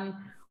 Tony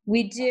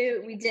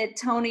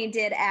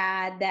did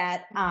add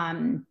that,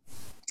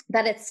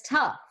 that it's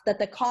tough, that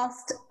the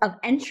cost of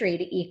entry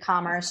to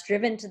e-commerce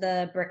driven to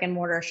the brick and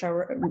mortar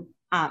showroom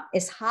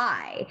is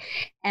high.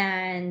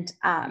 And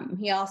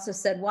he also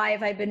said, why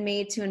have I been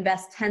made to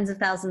invest tens of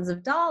thousands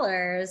of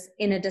dollars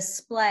in a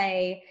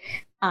display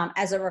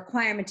as a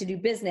requirement to do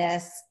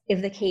business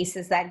if the case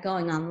is that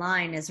going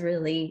online is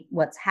really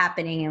what's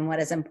happening and what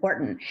is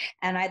important?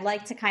 And I'd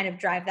like to kind of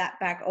drive that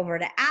back over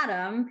to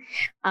Adam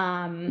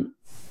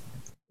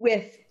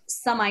with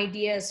some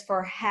ideas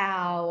for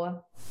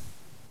how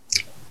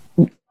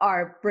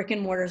our brick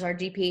and mortars, our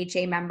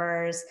DPHA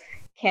members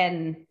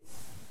can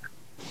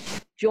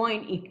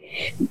join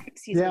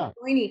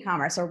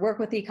e-commerce or work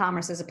with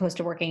e-commerce as opposed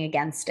to working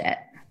against it.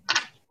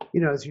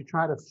 As you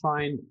try to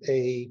find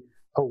a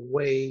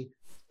way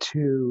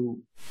to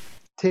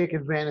take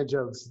advantage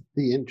of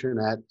the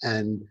internet,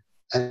 and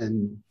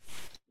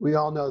we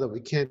all know that we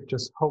can't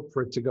just hope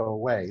for it to go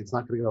away. It's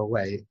not going to go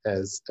away,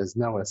 as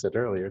Noah said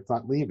earlier. It's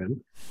not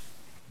leaving.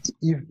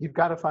 You've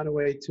got to find a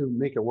way to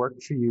make it work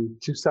for you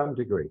to some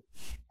degree.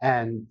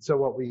 And so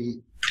what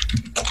we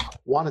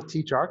want to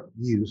teach our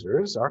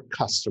users, our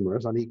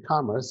customers on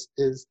e-commerce,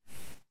 is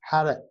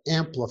how to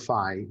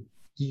amplify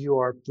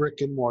your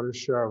brick and mortar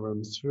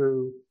showrooms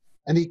through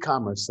an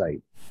e-commerce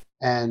site.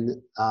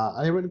 And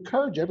I would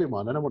encourage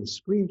everyone, I don't want to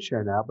screen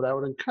share now, but I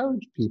would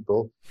encourage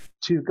people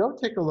to go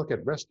take a look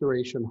at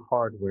Restoration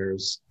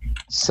Hardware's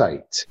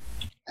site.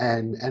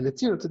 And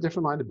it's, it's a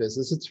different line of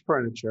business. It's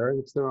furniture, and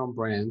it's their own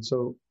brand,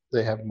 so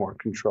they have more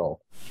control.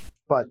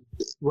 But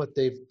what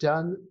they've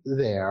done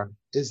there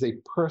is they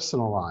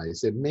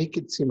personalize it, make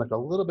it seem like a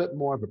little bit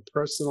more of a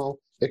personal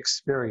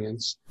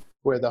experience,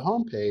 where the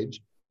homepage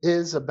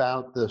is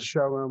about the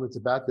showroom. It's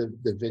about the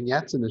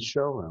vignettes in the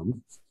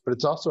showroom, but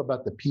it's also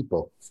about the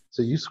people.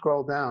 So you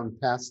scroll down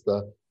past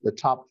the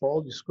top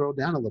fold, you scroll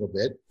down a little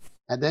bit,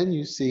 and then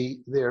you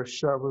see their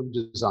showroom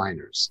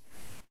designers.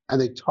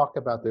 And they talk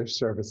about their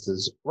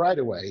services right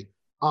away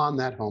on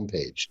that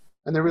homepage.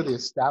 And they're really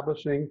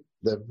establishing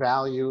the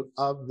value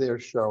of their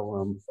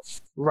showroom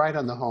right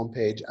on the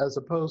homepage, as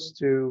opposed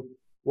to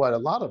what a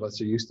lot of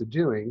us are used to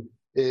doing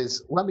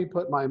is, let me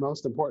put my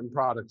most important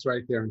products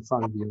right there in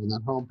front of you on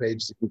that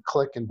homepage so you can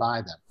click and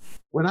buy them.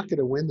 We're not going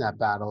to win that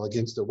battle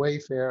against a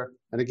Wayfair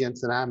and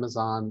against an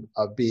Amazon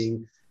of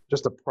being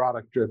just a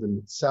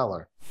product-driven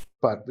seller.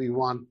 But we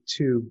want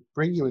to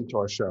bring you into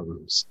our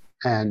showrooms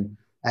and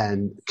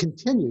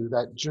continue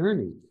that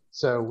journey.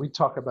 So we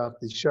talk about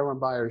the showroom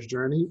buyer's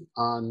journey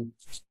on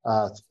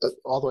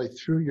all the way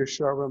through your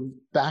showroom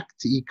back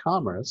to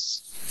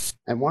e-commerce.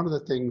 And one of the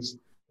things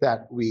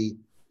that we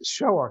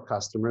show our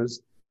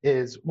customers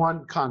is,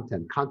 one,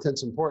 content.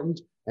 Content's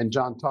important, and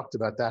John talked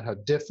about that, how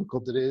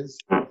difficult it is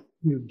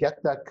to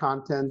get that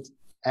content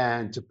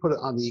and to put it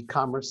on the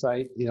e-commerce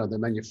site. You know, the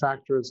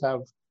manufacturers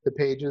have the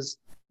pages,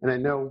 and I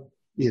know,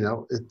 you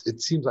know,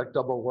 it seems like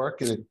double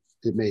work, and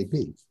it may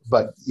be,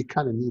 but you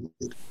kind of need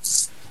it.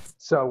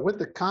 So with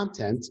the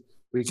content,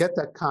 we get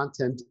that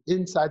content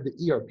inside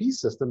the ERP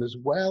system as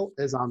well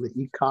as on the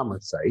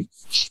e-commerce site.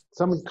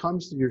 Someone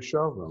comes to your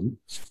showroom,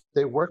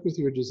 they work with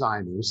your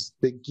designers,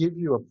 they give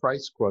you a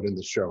price quote in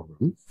the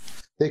showroom.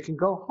 They can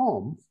go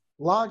home,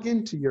 log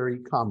into your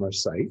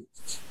e-commerce site,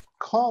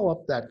 call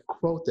up that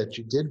quote that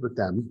you did with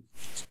them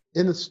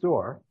in the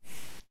store,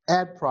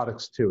 add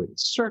products to it,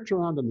 search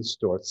around in the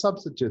store,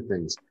 substitute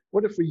things.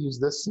 What if we use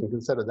this sink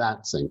instead of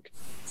that sink?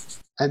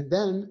 And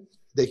then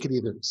they can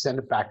either send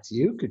it back to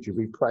you, could you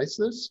reprice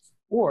this?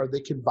 Or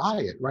they can buy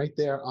it right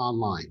there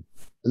online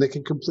and they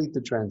can complete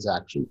the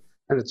transaction.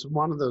 And it's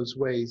one of those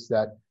ways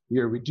that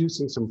you're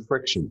reducing some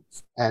friction.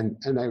 And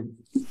I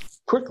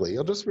quickly,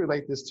 I'll just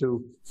relate this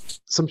to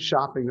some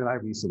shopping that I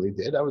recently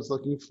did. I was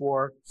looking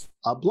for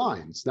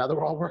blinds. Now that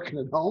we're all working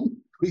at home,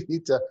 we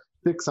need to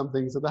fix some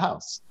things at the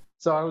house.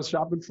 So I was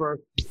shopping for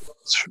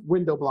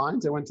window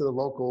blinds. I went to the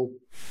local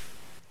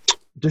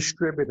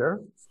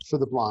distributor for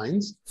the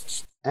blinds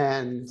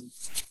and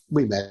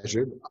we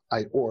measured,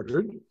 I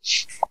ordered.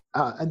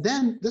 And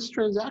then this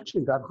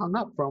transaction got hung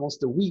up for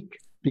almost a week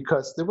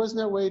because there was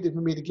no way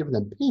for me to give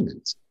them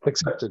payment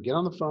except to get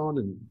on the phone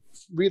and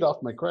read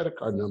off my credit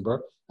card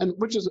number, and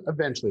which is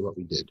eventually what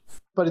we did.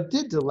 But it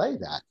did delay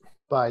that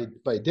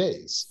by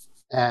days.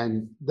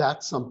 And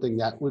that's something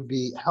that would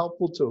be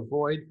helpful to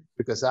avoid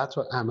because that's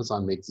what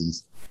Amazon makes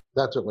easy.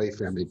 That's what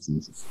Wayfair makes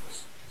easy.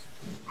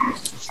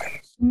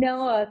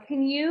 Noah,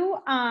 can you,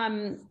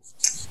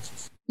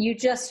 you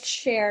just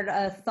shared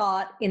a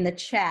thought in the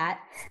chat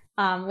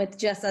with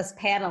just us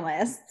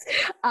panelists.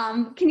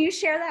 Can you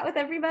share that with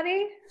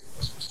everybody?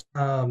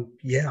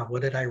 Yeah,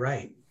 what did I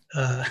write?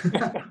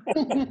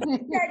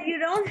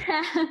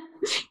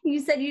 You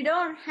said you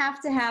don't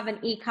have to have an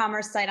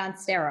e-commerce site on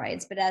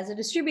steroids, but as a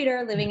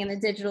distributor living in the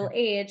digital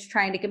age,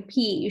 trying to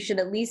compete, you should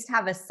at least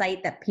have a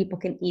site that people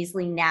can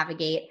easily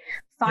navigate,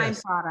 find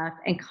product,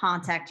 and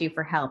contact you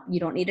for help. You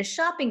don't need a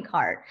shopping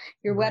cart.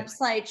 Your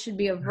website should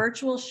be a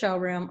virtual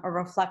showroom, a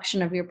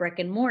reflection of your brick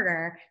and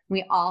mortar.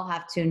 We all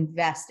have to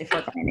invest if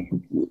we're going to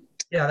compete.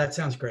 Yeah, that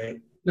sounds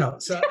great. No,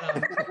 so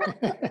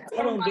I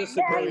don't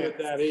disagree with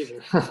that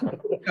either.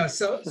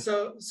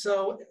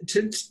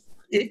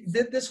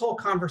 This whole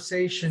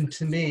conversation,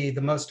 to me,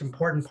 the most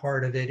important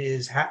part of it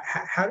is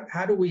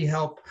how do we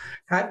help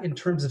in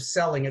terms of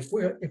selling? If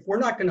we're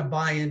not going to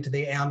buy into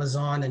the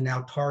Amazon and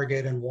now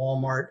Target and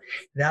Walmart,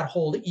 that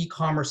whole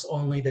e-commerce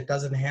only that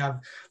doesn't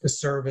have the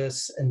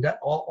service and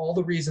all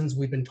the reasons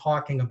we've been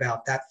talking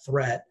about, that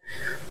threat.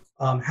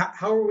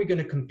 How are we going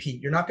to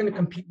compete? You're not going to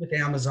compete with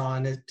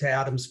Amazon, to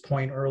Adam's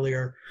point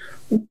earlier.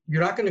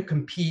 You're not going to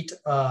compete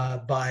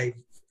by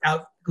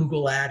out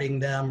Google adding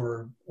them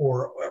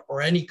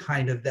or any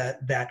kind of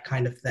that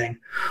kind of thing.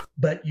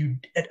 But you,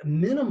 at a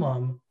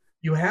minimum,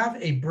 you have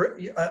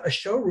a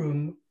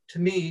showroom. To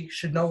me,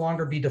 should no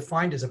longer be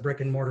defined as a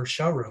brick and mortar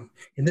showroom.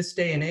 In this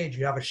day and age,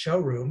 you have a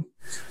showroom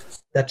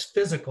that's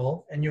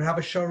physical and you have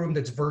a showroom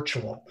that's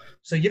virtual.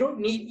 So you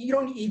don't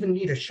even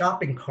need a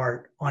shopping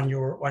cart on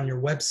your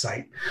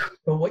website.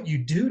 But what you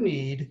do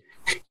need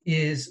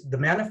is the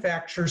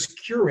manufacturer's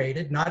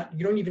curated,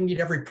 you don't even need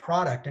every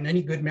product, and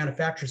any good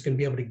manufacturer is going to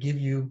be able to give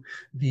you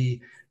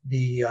the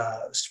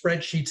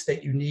spreadsheets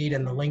that you need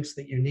and the links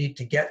that you need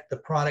to get the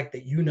product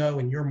that you know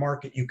in your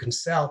market you can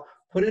sell.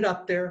 Put it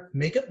up there,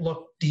 make it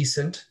look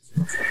decent,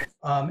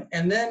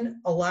 and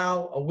then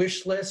allow a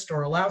wish list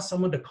or allow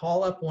someone to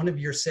call up one of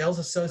your sales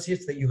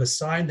associates that you've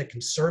assigned that can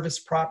service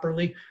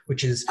properly,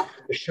 which is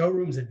the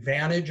showroom's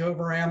advantage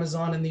over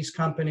Amazon and these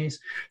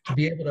companies, to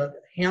be able to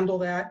handle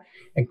that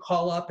and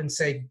call up and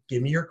say,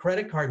 give me your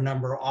credit card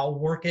number, I'll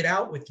work it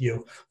out with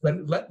you.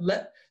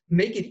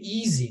 Make it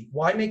easy.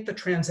 Why make the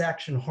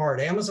transaction hard?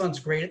 Amazon's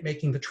great at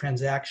making the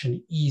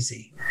transaction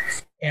easy.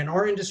 And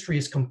our industry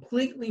is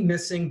completely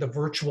missing the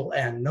virtual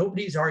end.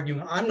 Nobody's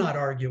arguing, I'm not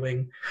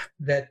arguing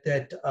that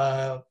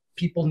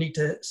people need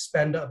to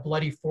spend a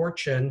bloody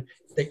fortune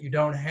that you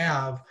don't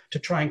have to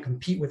try and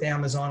compete with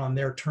Amazon on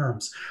their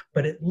terms.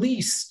 But at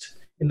least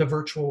in the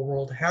virtual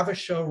world, have a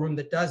showroom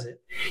that does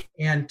it.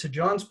 And to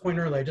John's point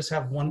earlier, I just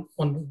have one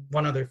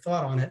other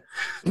thought on it.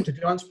 To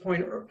John's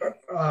point earlier,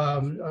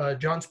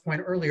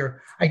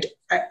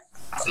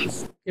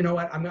 you know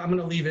what? I'm going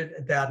to leave it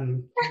at that.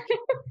 And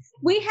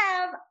we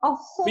have a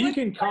whole. You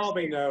can call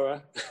me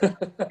Noah.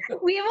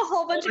 We have a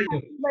whole bunch of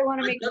questions I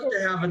want to make. I'd love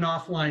to have an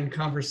offline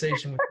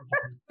conversation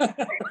with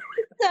you.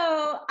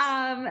 So,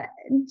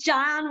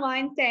 John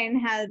Weinstein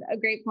had a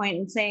great point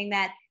in saying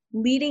that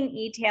leading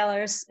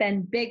e-tailers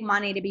spend big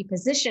money to be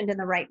positioned in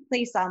the right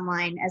place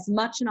online, as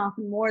much and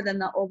often more than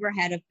the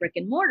overhead of brick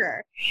and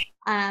mortar.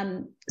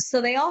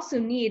 So they also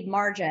need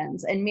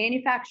margins, and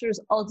manufacturers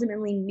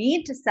ultimately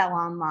need to sell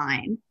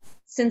online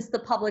since the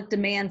public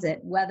demands it,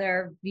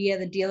 whether via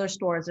the dealer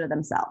stores or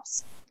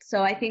themselves.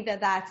 So I think that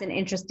that's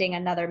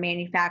another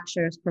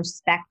manufacturer's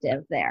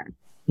perspective there.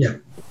 Yeah.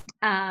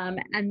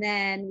 And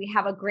then we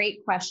have a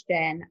great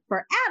question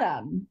for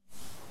Adam.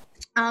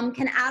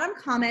 Can Adam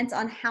comment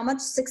on how much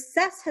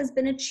success has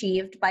been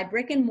achieved by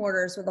brick and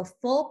mortars with a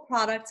full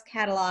product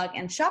catalog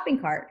and shopping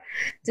cart?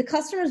 Do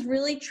customers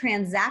really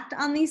transact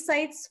on these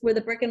sites where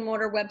the brick and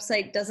mortar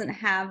website doesn't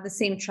have the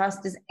same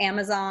trust as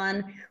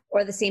Amazon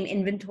or the same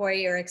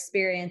inventory or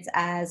experience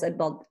as a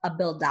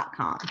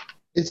build.com?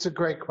 It's a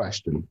great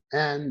question.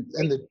 And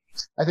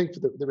I think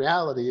the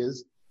reality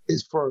is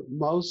for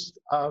most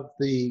of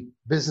the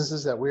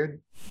businesses that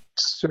we're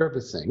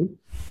servicing,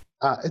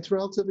 it's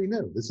relatively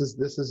new. This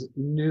is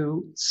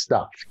new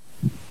stuff.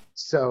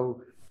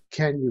 So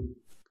can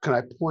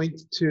I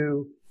point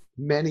to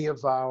many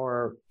of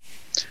our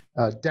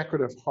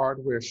decorative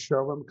hardware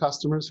showroom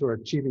customers who are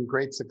achieving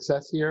great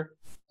success here?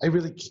 I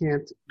really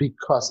can't,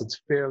 because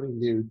it's fairly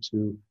new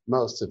to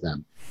most of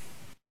them.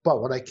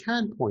 But what I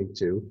can point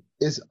to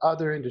is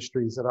other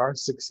industries that are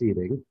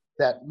succeeding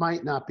that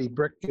might not be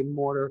brick and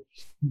mortar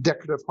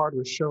decorative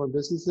hardware showroom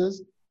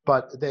businesses,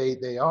 but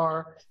they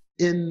are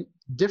in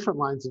different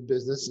lines of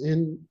business,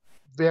 in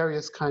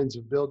various kinds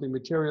of building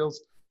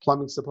materials,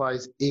 plumbing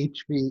supplies,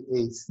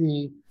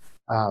 HVAC,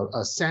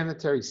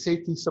 sanitary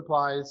safety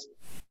supplies.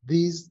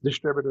 These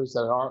distributors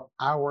that are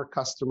our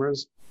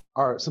customers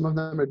some of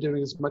them are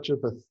doing as much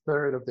as a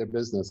third of their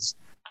business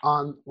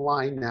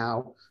online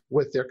now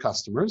with their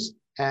customers.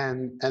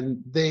 And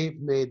they've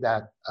made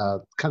that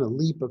kind of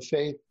leap of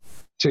faith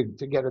to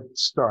get it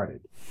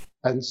started.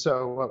 And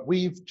so what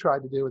we've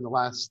tried to do in the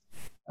last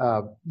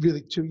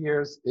really 2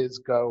 years is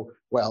go,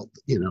 well,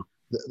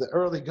 the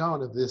early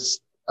going of this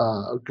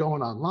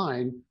going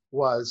online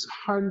was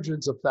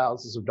hundreds of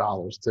thousands of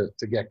dollars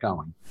to get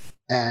going.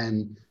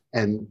 And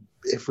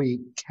if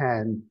we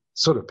can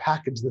sort of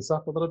package this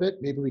up a little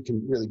bit, maybe we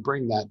can really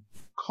bring that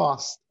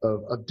cost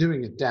of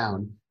doing it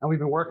down. And we've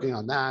been working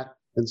on that.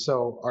 And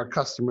so our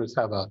customers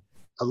have a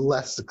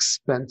less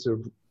expensive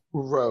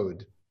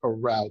route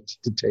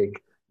to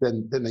take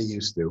than they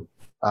used to.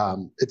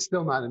 It's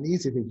still not an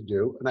easy thing to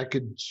do. And I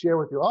could share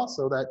with you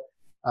also that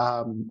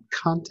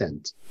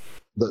content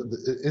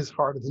is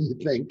harder than you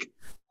think.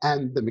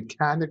 And the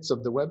mechanics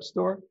of the web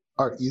store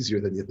are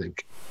easier than you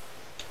think.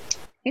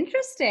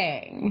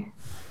 Interesting.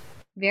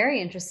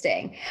 Very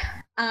interesting.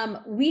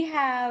 We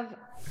have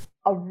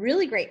a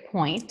really great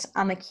point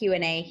on the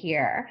Q&A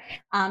here,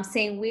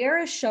 saying we are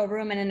a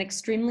showroom in an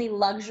extremely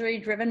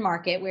luxury-driven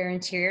market where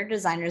interior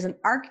designers and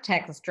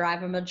architects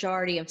drive a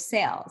majority of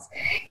sales.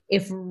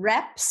 If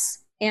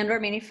reps and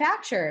or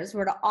manufacturers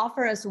were to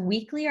offer us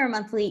weekly or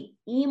monthly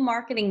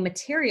e-marketing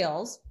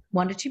materials,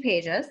 1 to 2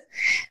 pages,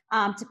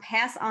 to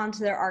pass on to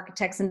their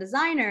architects and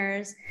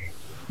designers,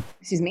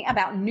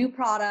 about new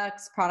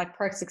products, product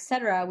perks,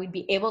 etc., we'd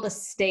be able to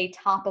stay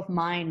top of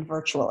mind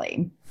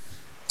virtually.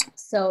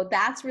 So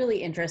that's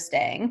really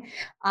interesting.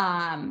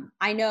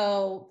 I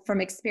know from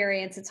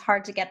experience, it's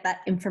hard to get that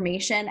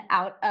information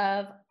out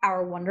of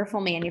our wonderful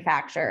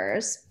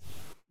manufacturers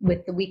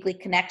with the weekly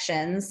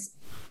connections.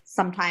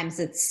 Sometimes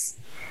it's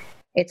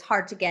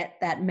hard to get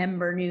that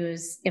member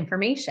news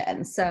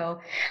information.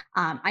 So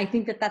I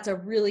think that's a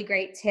really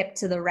great tip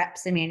to the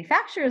reps and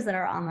manufacturers that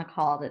are on the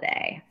call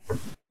today.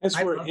 That's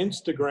where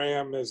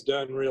Instagram has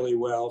done really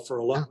well for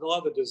a lot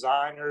of the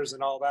designers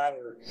and all that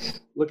are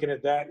looking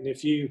at that. And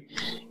if you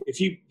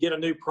get a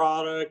new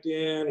product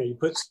in, or you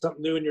put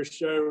something new in your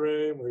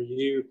showroom, or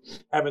you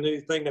have a new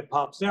thing that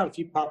pops out, if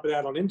you pop it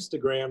out on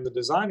Instagram, the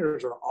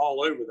designers are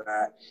all over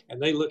that,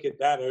 and they look at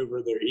that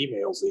over their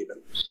emails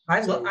even.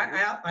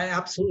 I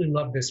absolutely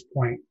love this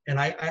point, and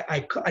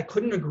I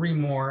couldn't agree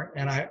more.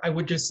 And I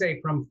would just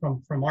say from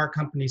our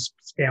company's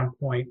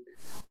standpoint,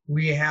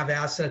 we have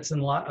assets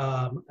and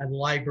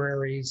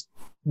libraries.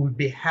 We'd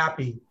be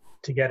happy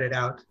to get it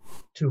out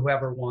to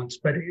whoever wants.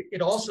 But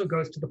it also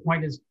goes to the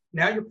point is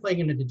now you're playing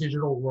into the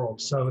digital world.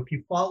 So if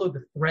you follow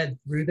the thread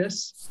through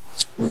this,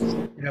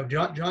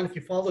 John, if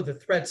you follow the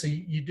thread, so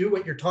you do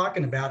what you're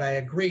talking about, I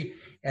agree.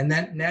 And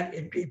then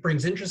it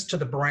brings interest to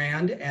the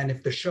brand. And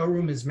if the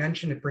showroom is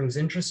mentioned, it brings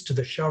interest to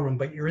the showroom,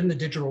 but you're in the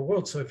digital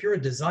world. So if you're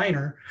a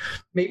designer,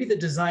 maybe the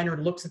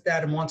designer looks at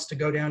that and wants to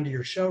go down to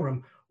your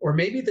showroom. or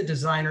maybe the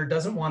designer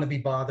doesn't want to be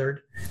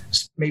bothered,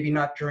 maybe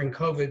not during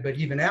COVID, but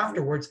even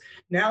afterwards.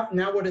 Now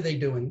what are they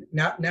doing?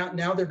 Now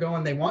they're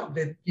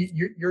going,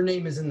 your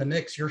name is in the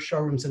mix, your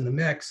showroom's in the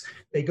mix.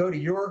 They go to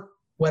your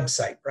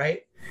website,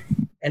 right?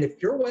 And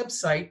if your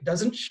website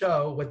doesn't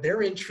show what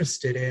they're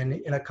interested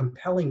in a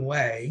compelling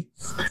way,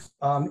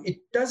 it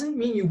doesn't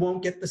mean you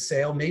won't get the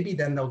sale. Maybe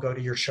then they'll go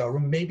to your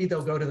showroom. Maybe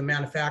they'll go to the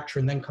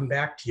manufacturer and then come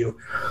back to you.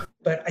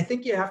 But I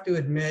think you have to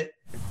admit,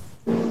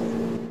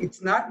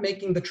 it's not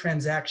making the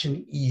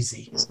transaction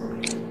easy.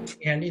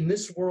 And in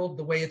this world,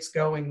 the way it's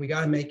going, we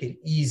got to make it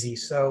easy.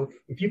 So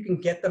if you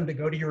can get them to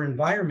go to your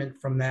environment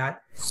from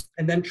that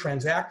and then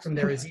transact from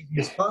there as easy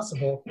as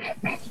possible,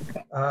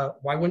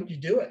 why wouldn't you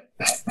do it?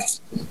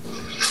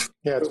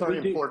 Yeah, it's very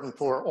important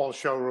for all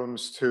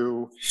showrooms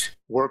to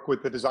work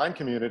with the design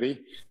community.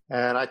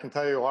 And I can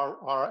tell you,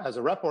 our as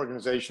a rep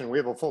organization, we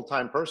have a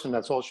full-time person.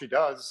 That's all she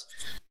does,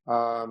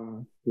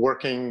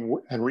 working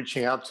and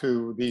reaching out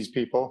to these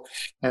people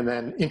and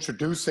then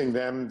introducing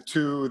them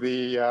to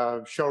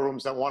the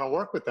showrooms that want to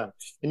work with them.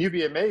 And you'd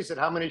be amazed at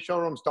how many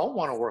showrooms don't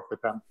want to work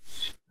with them,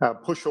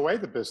 push away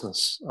the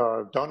business,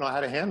 don't know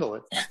how to handle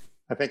it.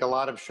 I think a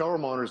lot of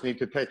showroom owners need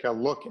to take a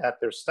look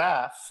at their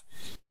staff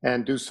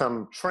and do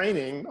some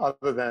training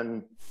other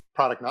than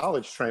product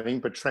knowledge training,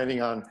 but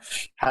training on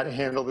how to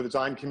handle the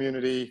design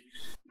community,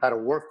 how to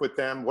work with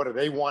them, what do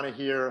they want to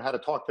hear, how to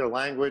talk their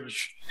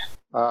language,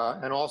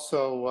 and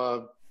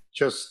also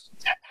just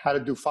how to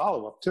do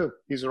follow-up too.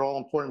 These are all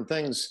important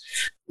things.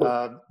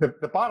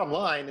 The bottom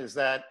line is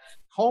that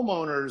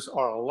homeowners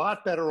are a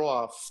lot better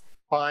off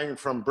buying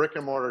from brick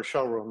and mortar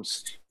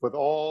showrooms with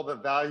all the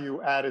value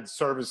added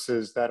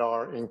services that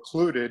are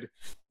included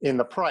in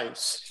the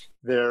price.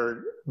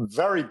 They're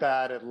very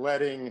bad at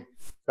letting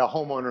the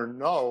homeowner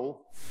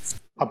know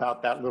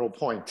about that little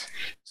point.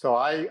 So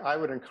I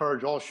would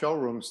encourage all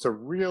showrooms to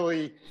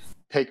really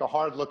take a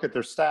hard look at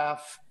their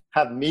staff,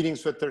 have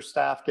meetings with their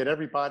staff, get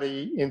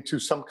everybody into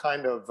some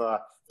kind of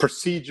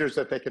procedures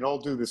that they can all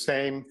do the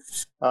same.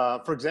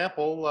 For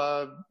example,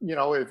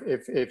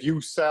 if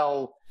you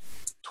sell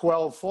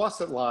 12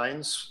 faucet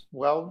lines,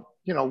 well,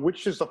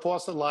 which is the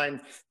faucet line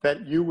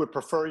that you would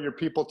prefer your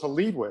people to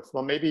lead with?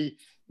 Well, maybe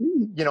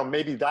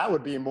that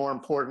would be more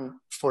important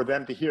for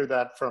them to hear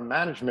that from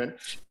management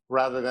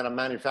rather than a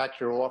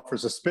manufacturer who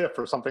offers a spiff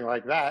or something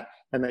like that,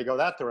 and they go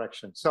that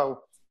direction.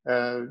 So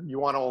you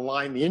want to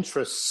align the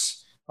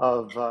interests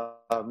of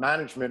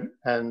management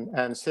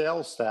and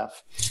sales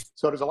staff.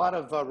 So there's a lot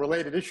of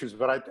related issues,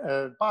 but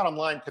bottom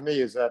line to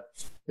me is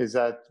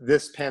that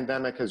this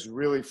pandemic has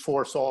really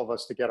forced all of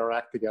us to get our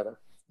act together.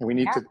 And we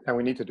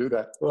need to do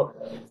that. Well,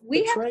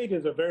 trade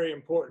is a very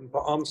important.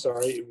 I'm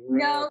sorry.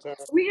 No,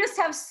 we just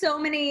have so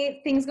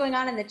many things going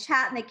on in the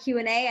chat and the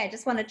Q&A. I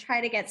just want to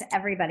try to get to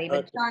everybody. But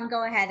okay. John,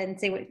 go ahead and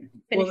say what.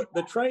 Well,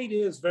 the trade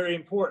is very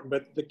important,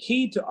 but the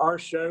key to our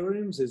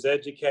showrooms is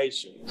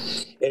education.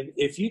 And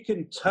if you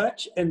can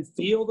touch and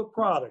feel the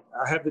product,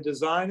 I have the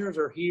designers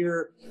are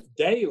here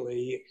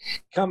daily,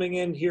 coming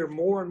in here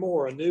more and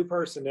more. A new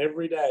person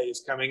every day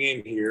is coming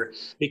in here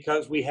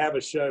because we have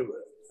a showroom.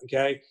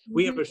 Okay,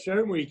 we have a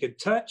showroom where you can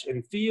touch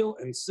and feel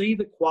and see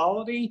the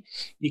quality.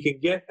 You can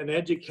get an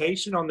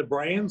education on the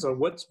brands, on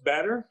what's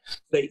better.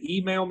 They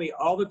email me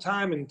all the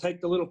time and take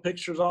the little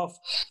pictures off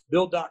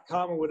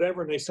build.com or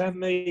whatever, and they send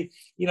me,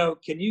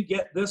 can you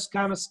get this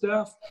kind of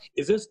stuff?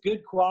 Is this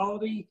good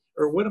quality,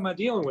 or what am I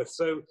dealing with?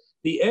 So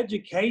the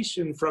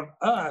education from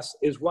us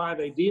is why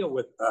they deal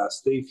with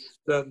us, the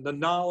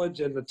knowledge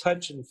and the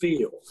touch and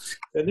feel.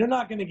 And they're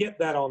not going to get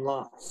that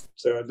online.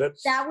 So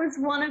that was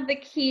one of the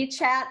key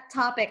chat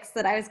topics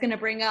that I was going to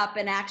bring up.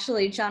 And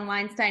actually, John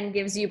Weinstein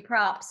gives you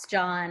props,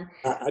 John.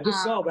 I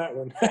just saw that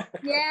one.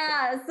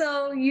 Yeah,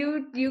 so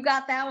you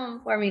got that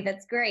one for me.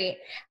 That's great.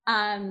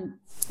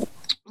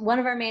 One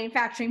of our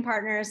manufacturing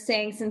partners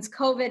saying, since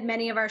COVID,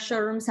 many of our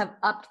showrooms have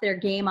upped their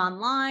game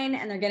online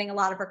and they're getting a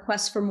lot of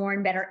requests for more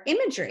and better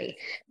imagery.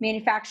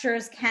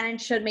 Manufacturers can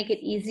and should make it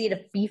easy to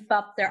beef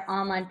up their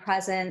online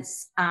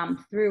presence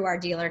through our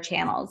dealer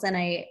channels. And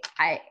I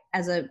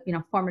as a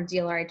former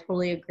dealer, I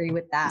totally agree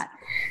with that.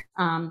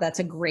 That's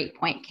a great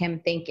point, Kim.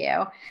 Thank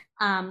you.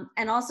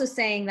 And also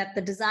saying that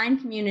the design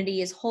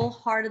community is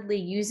wholeheartedly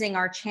using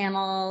our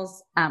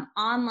channel's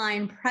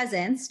online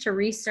presence to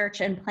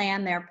research and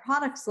plan their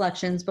product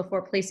selections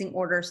before placing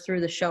orders through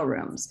the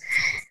showrooms.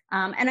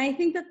 And I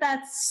think that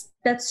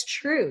that's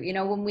true.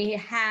 When we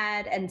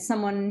had, and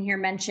someone here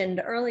mentioned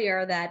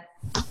earlier that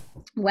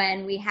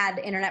when we had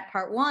Internet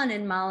Part 1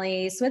 and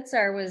Molly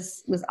Switzer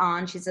was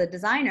on, she's a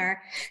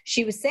designer,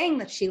 she was saying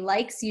that she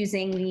likes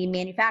using the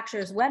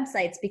manufacturer's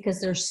websites because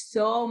there's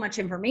so much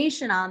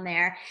information on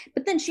there,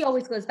 but then she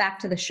always goes back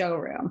to the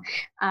showroom.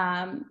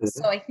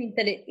 So I think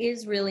that it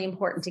is really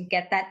important to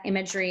get that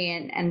imagery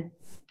and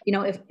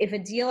if a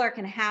dealer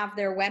can have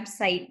their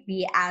website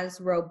be as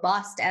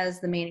robust as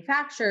the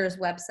manufacturer's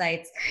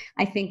websites,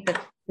 I think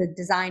that the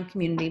design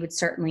community would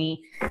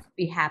certainly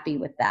be happy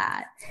with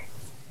that.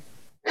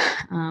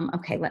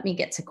 Okay, let me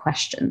get to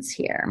questions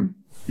here.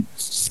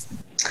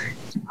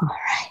 All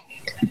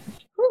right.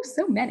 Oh,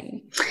 so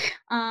many.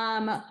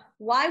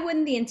 Why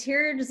wouldn't the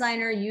interior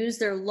designer use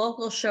their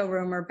local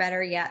showroom, or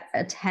better yet,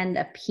 attend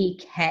a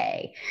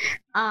PK?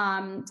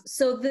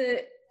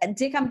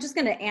 Dick, I'm just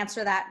going to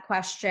answer that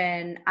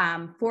question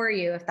for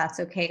you, if that's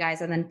okay,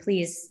 guys, and then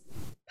please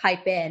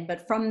pipe in.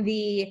 But from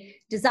the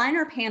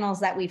designer panels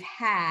that we've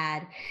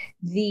had,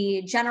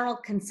 the general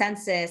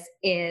consensus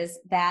is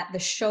that the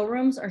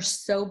showrooms are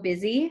so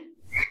busy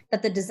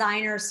that the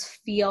designers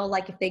feel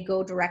like if they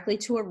go directly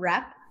to a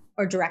rep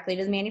or directly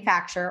to the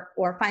manufacturer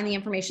or find the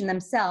information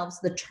themselves,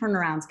 the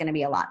turnaround is going to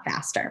be a lot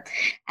faster.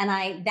 And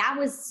that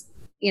was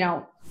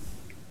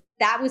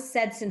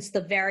said since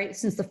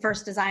the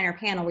first designer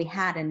panel we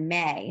had in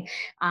May.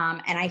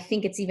 And I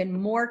think it's even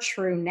more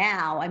true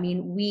now. I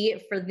mean,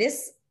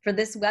 for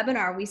this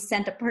webinar, we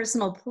sent a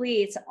personal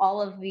plea to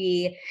all of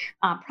the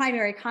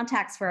primary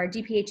contacts for our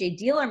DPHA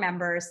dealer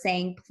members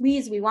saying,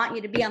 please, we want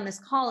you to be on this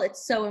call.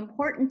 It's so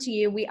important to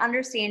you. We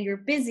understand you're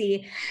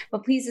busy,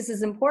 but please, this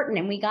is important.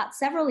 And we got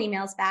several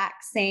emails back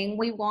saying,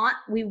 we want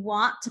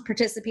to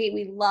participate.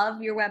 We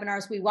love your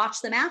webinars. We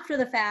watch them after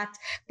the fact,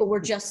 but we're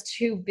just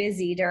too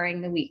busy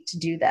during the week to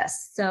do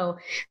this. So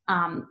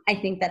I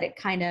think that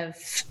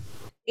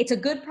it's a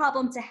good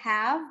problem to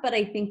have, but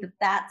I think that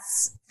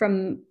that's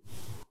from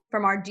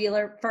our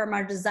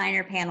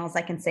designer panels,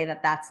 I can say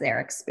that that's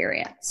their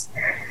experience.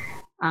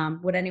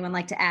 Would anyone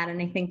like to add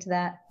anything to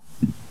that?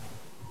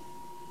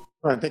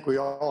 I think we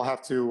all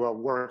have to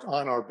work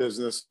on our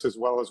business as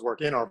well as work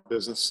in our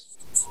business.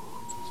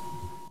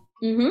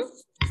 Mm-hmm.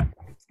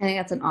 I think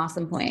that's an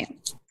awesome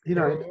point. In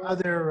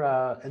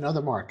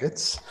other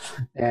markets,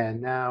 and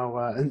now,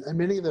 and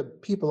many of the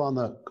people on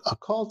the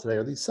call today, or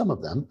at least some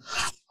of them,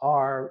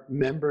 are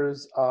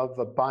members of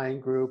a buying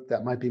group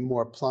that might be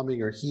more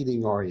plumbing or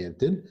heating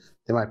oriented.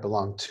 They might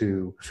belong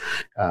to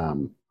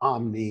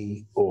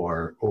Omni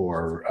or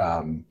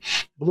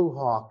Blue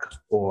Hawk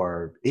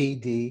or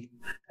AD.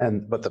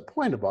 But the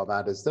point of all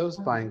that is those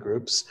buying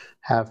groups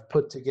have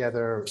put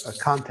together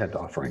content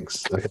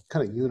offerings, like a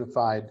kind of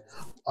unified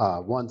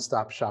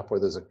one-stop shop where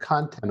there's a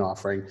content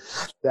offering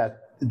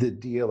that the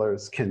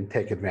dealers can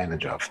take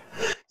advantage of.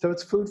 So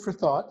it's food for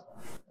thought.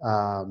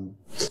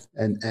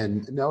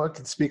 And Noah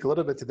can speak a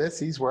little bit to this.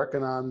 He's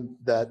working on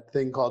that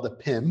thing called a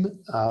PIM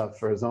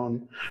for his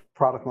own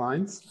product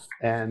lines,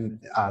 and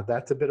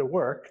that's a bit of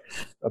work.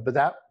 But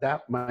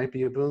that might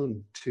be a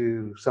boon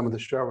to some of the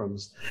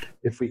showrooms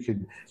if we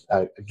could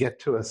get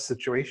to a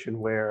situation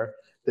where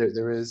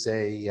there is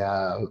a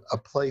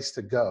place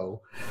to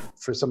go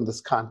for some of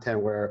this content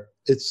where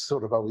it's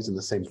sort of always in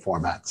the same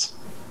formats.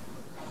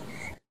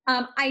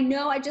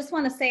 I just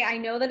want to say, I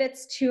know that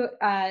it's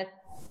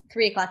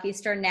 3 o'clock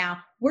Eastern now.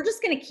 We're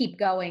just going to keep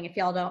going if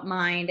y'all don't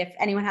mind. If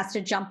anyone has to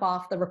jump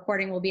off, the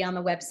recording will be on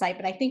the website,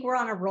 but I think we're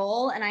on a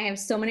roll and I have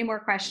so many more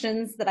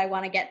questions that I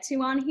want to get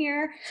to on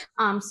here.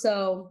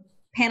 So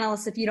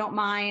panelists, if you don't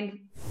mind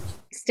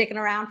sticking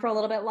around for a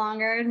little bit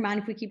longer, mind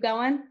if we keep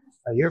going?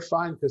 You're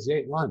fine because you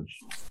ate lunch.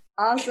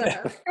 Awesome.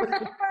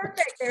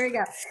 Perfect. There we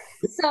go.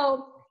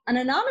 So an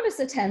anonymous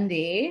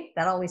attendee,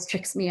 that always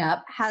tricks me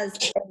up,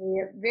 has a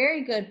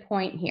very good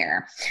point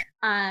here.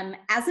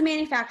 As a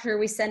manufacturer,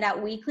 we send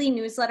out weekly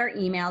newsletter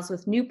emails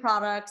with new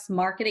products,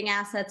 marketing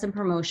assets, and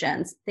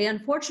promotions. They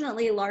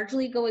unfortunately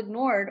largely go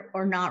ignored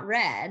or not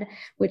read,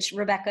 which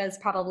Rebecca is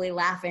probably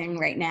laughing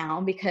right now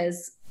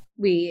because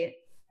we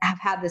have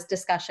had this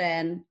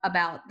discussion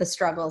about the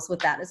struggles with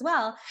that as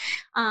well.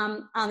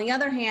 On the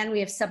other hand,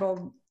 we have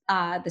several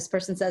this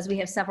person says, we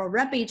have several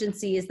rep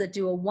agencies that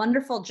do a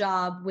wonderful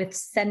job with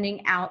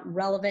sending out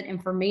relevant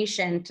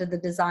information to the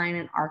design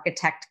and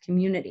architect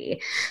community.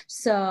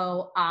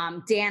 So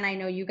Dan, I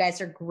know you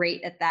guys are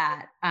great at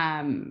that.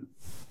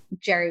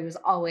 Jerry was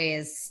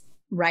always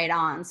right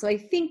on. So I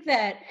think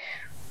that,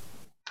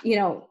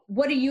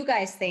 what do you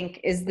guys think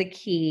is the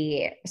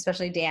key,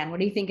 especially Dan, what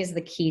do you think is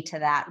the key to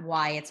that,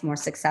 why it's more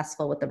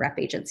successful with the rep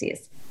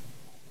agencies?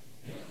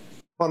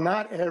 Well,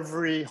 not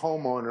every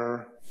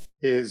homeowner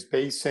is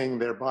basing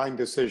their buying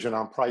decision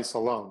on price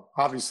alone.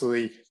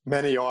 Obviously,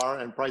 many are,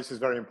 and price is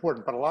very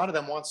important, but a lot of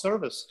them want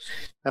service,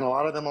 and a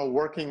lot of them are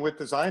working with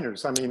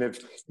designers. I mean,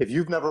 if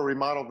you've never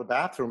remodeled the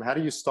bathroom, how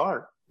do you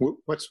start?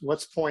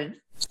 What's point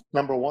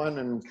number one,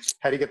 and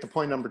how do you get to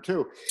point number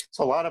two?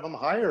 So a lot of them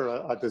hire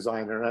a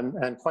designer,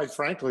 and quite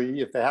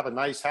frankly, if they have a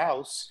nice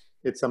house,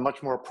 it's a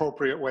much more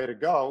appropriate way to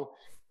go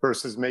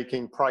versus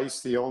making price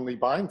the only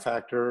buying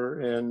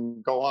factor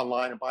and go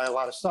online and buy a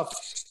lot of stuff.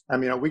 I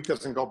mean, a week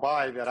doesn't go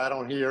by that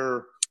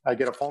I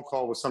get a phone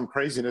call with some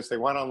craziness. They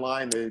went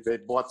online, they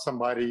bought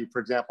somebody, for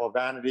example, a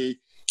vanity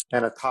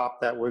and a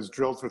top that was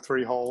drilled for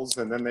 3 holes,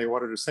 and then they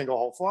ordered a single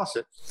hole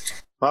faucet.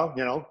 Well,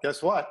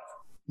 guess what?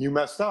 You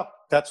messed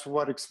up. That's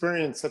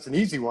an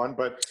easy one,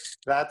 but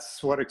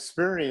that's what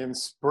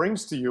experience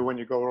brings to you when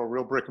you go to a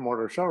real brick and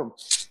mortar showroom.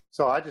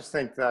 So I just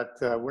think that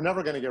we're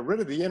never going to get rid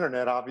of the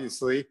internet,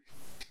 obviously,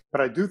 but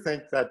I do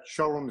think that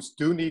showrooms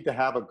do need to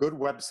have a good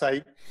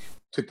website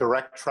to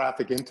direct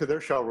traffic into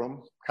their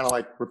showroom, kind of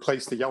like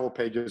replace the yellow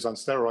pages on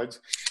steroids,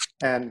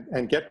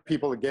 and get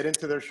people to get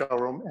into their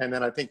showroom. And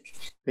then I think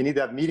they need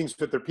to have meetings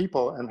with their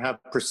people and have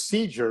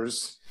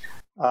procedures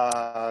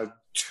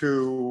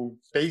to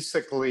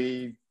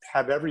basically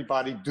have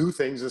everybody do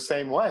things the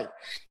same way.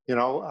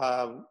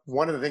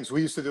 One of the things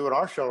we used to do at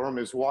our showroom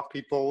is walk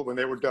people when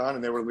they were done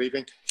and they were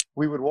leaving.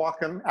 We would walk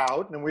them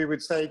out and we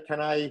would say,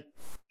 can I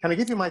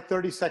give you my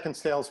 30-second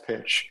sales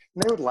pitch?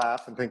 And they would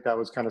laugh and think that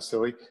was kind of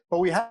silly. But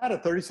we had a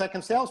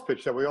 30-second sales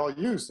pitch that we all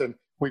used. And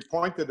we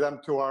pointed them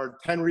to our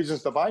 10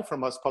 reasons to buy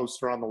from us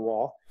poster on the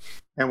wall.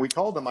 And we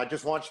told them, I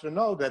just want you to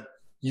know that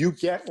you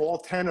get all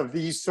 10 of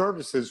these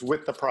services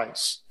with the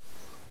price.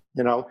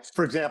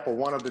 For example,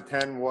 one of the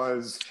 10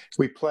 was,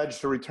 we pledge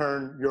to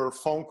return your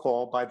phone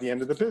call by the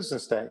end of the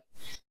business day.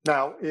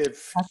 Now,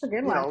 if That's a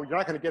good one. you're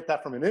not going to get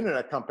that from an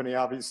internet company,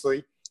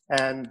 obviously.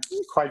 And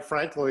quite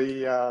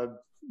frankly,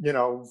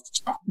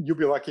 you'll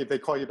be lucky if they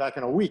call you back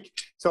in a week.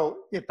 So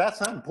if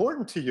that's not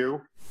important to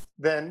you,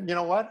 then you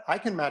know what? I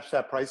can match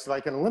that price if I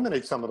can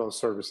eliminate some of those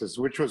services,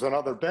 which was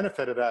another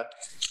benefit of that,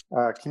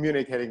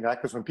 communicating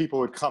that, because when people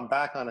would come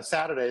back on a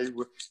Saturday,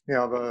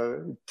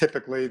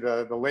 typically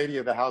the lady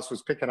of the house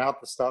was picking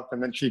out the stuff,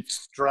 and then she'd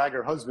drag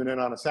her husband in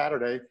on a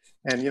Saturday,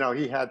 and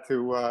he had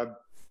to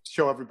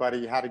show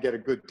everybody how to get a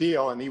good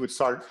deal, and he would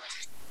start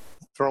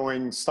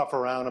throwing stuff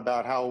around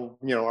about how,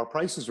 our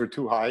prices were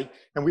too high.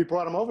 And we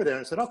brought him over there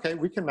and said, okay,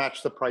 we can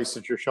match the price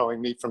that you're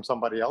showing me from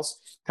somebody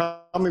else.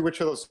 Tell me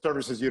which of those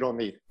services you don't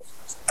need.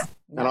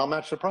 And I'll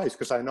match the price,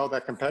 because I know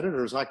that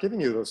competitor is not giving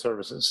you those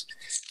services.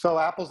 So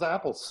apples to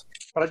apples.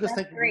 But I just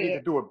think we need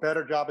to do a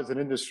better job as an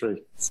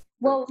industry.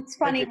 Well, it's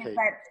funny that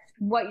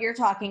what you're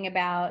talking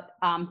about,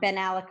 Ben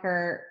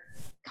Aliker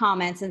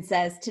comments and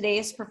says,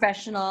 today's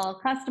professional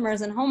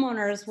customers and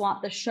homeowners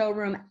want the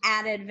showroom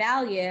added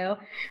value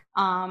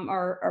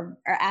or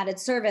added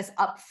service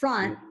up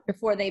front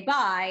before they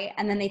buy,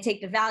 and then they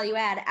take the value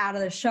add out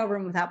of the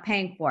showroom without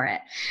paying for it.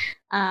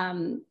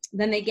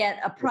 Then they get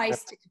a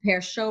price to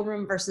compare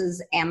showroom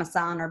versus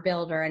Amazon or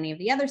Build or any of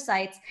the other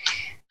sites.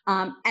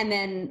 And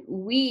then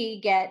we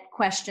get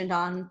questioned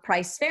on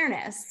price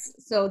fairness.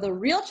 So the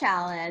real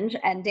challenge,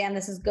 and Dan,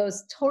 this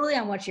goes totally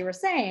on what you were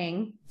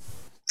saying,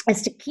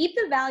 is to keep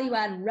the value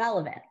add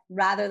relevant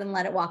rather than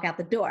let it walk out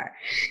the door.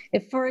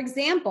 If, for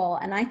example,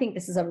 and I think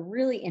this is a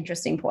really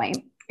interesting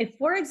point, if,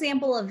 for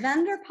example, a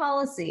vendor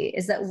policy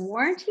is that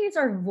warranties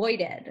are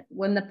voided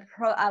when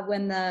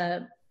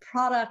the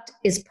product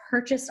is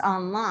purchased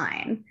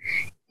online,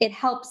 it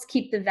helps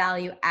keep the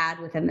value add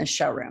within the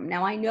showroom.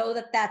 Now, I know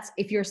that that's,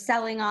 if you're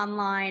selling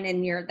online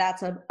and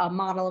that's a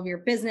model of your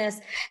business,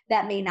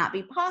 that may not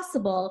be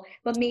possible,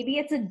 but maybe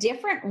it's a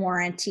different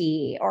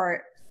warranty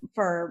or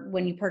for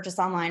when you purchase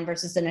online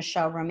versus in a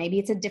showroom. Maybe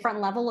it's a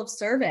different level of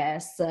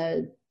service,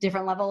 a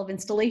different level of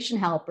installation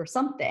help or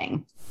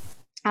something.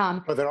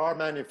 But there are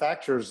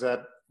manufacturers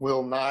that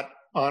will not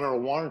honor a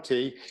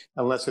warranty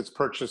unless it's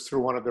purchased through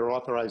one of their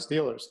authorized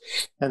dealers.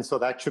 And so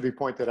that should be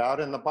pointed out.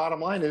 And the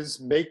bottom line is,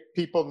 make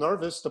people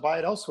nervous to buy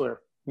it elsewhere.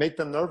 Make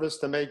them nervous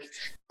to make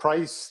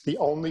price the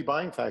only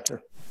buying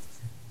factor.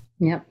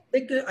 Yep.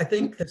 I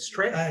think it's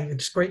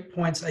great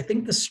points. I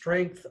think the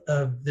strength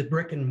of the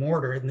brick and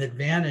mortar and the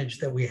advantage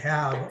that we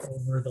have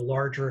over the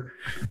larger,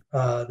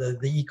 the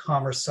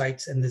e-commerce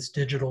sites in this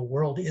digital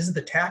world is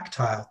the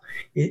tactile.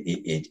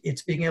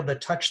 It's being able to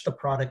touch the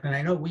product. And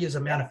I know we as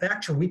a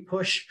manufacturer, we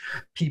push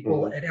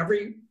people at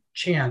every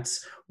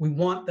chance. We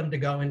want them to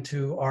go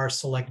into our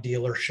select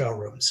dealer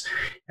showrooms.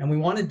 And we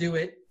want to do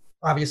it,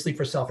 obviously,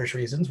 for selfish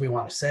reasons. We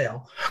want a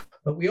sale.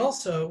 But we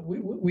also,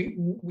 we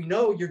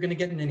know you're going to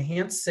get an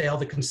enhanced sale.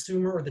 The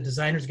consumer or the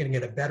designer is going to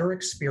get a better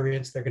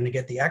experience. They're going to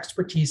get the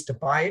expertise to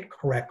buy it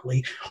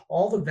correctly,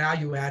 all the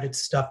value-added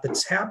stuff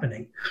that's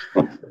happening.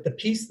 The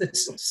piece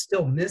that's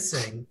still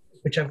missing,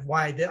 which is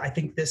why I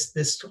think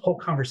this whole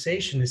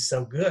conversation is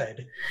so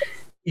good,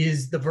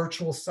 is the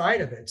virtual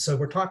side of it. So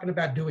we're talking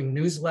about doing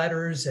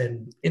newsletters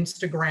and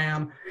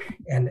Instagram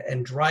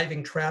and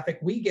driving traffic.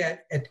 We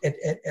get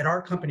at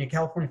our company,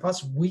 California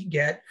Faucets, we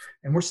get,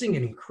 and we're seeing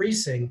it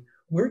increasing,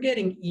 we're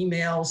getting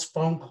emails,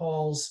 phone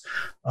calls,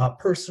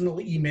 personal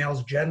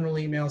emails, general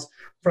emails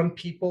from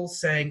people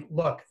saying,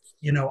 look,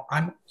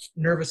 I'm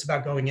nervous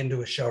about going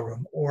into a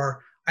showroom,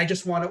 or I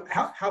just want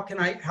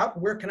to,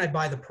 where can I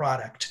buy the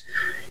product?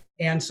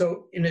 And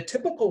so in a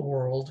typical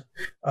world,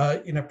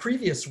 in a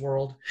previous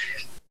world,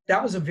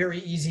 that was a very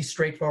easy,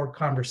 straightforward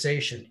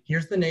conversation.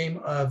 Here's the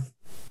name of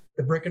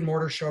the brick and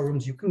mortar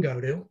showrooms you can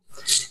go to.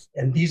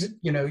 And these,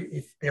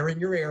 if they're in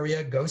your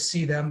area, go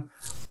see them,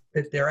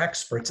 that they're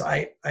experts.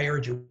 I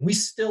urge you. We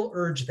still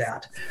urge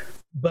that.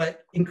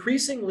 But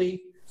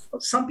increasingly,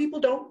 some people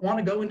don't want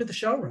to go into the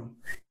showroom,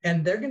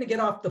 and they're going to get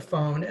off the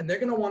phone and they're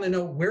going to want to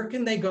know, where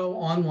can they go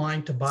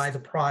online to buy the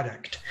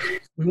product?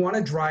 We want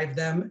to drive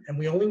them, and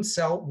we only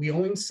sell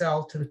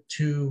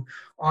to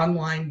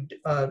online,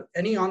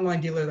 any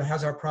online dealer that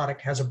has our product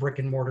has a brick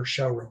and mortar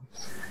showroom.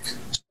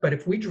 But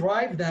if we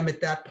drive them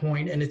at that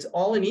point, and it's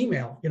all in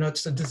email,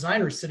 it's the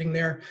designer sitting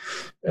there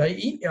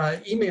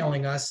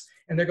emailing us,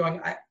 and they're going,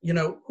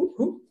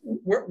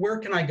 where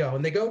can I go?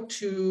 And they go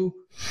to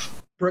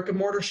brick and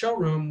mortar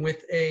showroom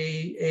with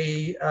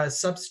a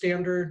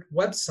substandard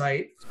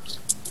website,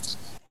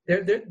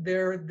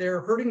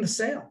 they're hurting the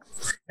sale.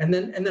 And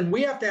then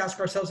we have to ask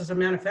ourselves as a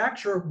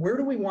manufacturer, where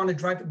do we want to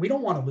drive? We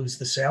don't want to lose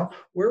the sale.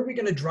 Where are we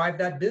going to drive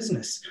that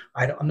business?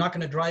 I'm not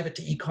going to drive it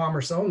to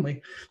e-commerce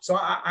only. So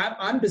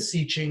I'm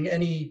beseeching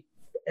any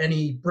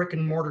brick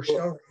and mortar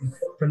showroom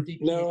from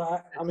DPH.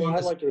 No,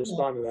 I'd like to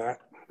respond to that.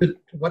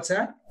 What's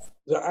that?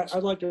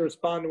 I'd like to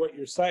respond to what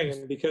you're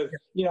saying because,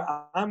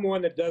 I'm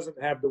one that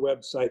doesn't have the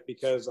website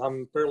because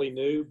I'm fairly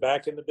new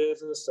back in the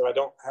business, so I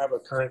don't have a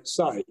current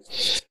site.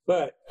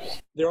 But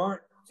there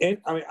aren't,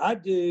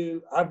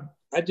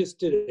 I just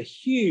did a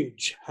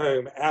huge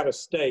home out of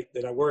state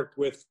that I worked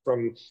with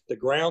from the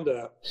ground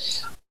up.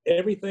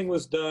 Everything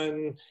was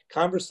done,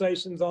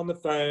 conversations on the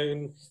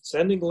phone,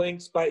 sending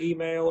links by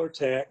email or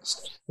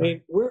text. I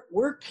mean,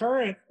 we're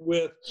current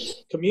with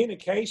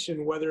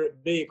communication, whether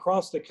it be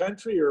across the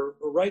country or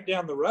right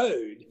down the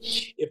road.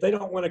 If they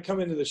don't want to come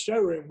into the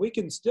showroom, we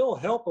can still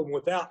help them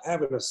without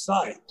having a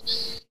site.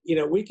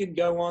 We can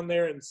go on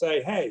there and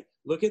say, hey,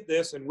 look at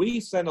this, and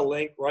we send a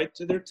link right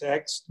to their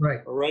text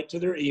or right to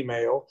their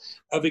email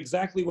of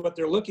exactly what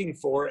they're looking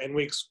for, and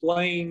we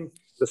explain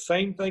the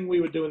same thing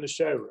we would do in the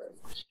showroom.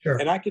 Sure.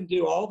 And I can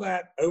do all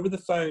that over the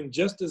phone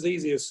just as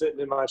easy as sitting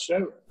in my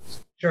showroom.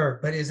 Sure,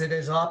 but is it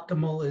as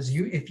optimal as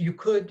if you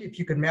could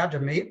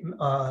imagine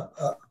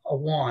a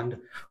wand?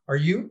 Are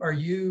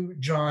you,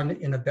 John,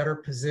 in a better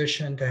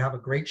position to have a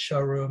great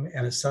showroom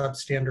and a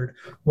substandard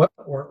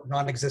or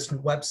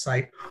non-existent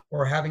website,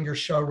 or having your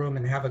showroom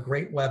and have a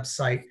great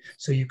website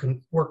so you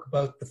can work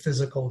both the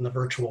physical and the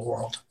virtual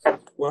world?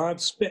 Well,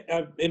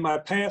 in my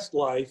past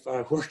life,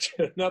 I've worked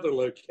at another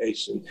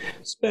location,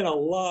 spent a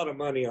lot of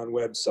money on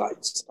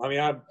websites. I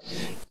mean,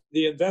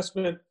 the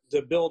investment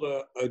to build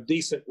a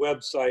decent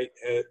website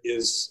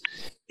is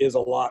a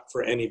lot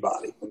for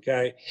anybody,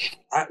 okay?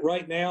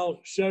 Right now,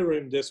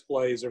 showroom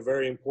displays are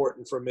very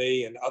important for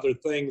me and other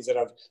things that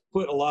I've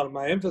put a lot of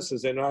my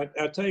emphasis in. I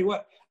tell you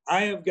what,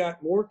 I have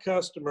got more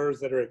customers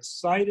that are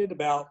excited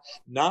about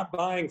not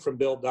buying from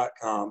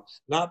Build.com,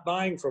 not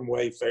buying from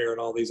Wayfair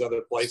and all these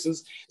other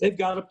places. They've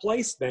got a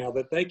place now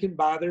that they can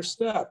buy their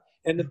stuff.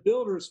 And the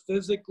builders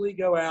physically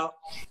go out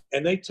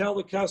and they tell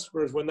the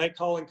customers when they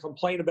call and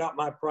complain about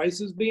my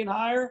prices being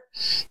higher,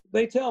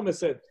 they tell them, I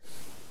said,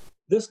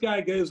 this guy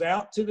goes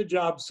out to the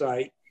job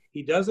site,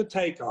 he does a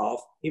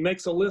takeoff, he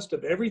makes a list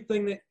of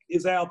everything that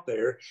is out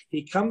there,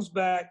 he comes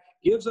back,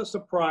 gives us a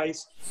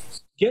price,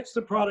 gets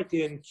the product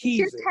in,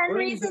 keys it,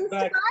 brings it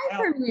back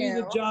out to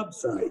the job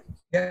site.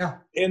 Yeah.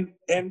 And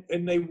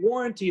they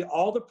warranty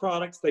all the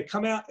products. They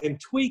come out and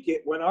tweak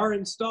it when our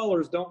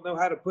installers don't know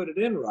how to put it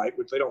in right,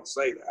 which they don't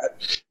say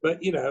that. But,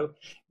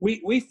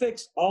 we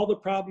fix all the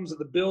problems of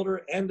the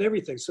builder and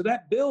everything. So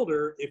that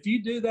builder, if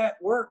you do that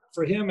work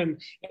for him and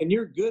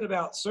you're good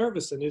about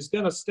servicing, is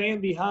going to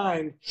stand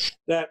behind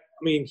that,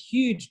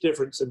 huge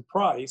difference in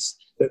price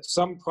that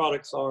some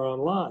products are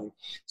online.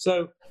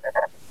 So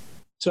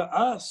to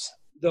us,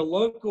 the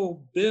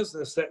local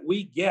business that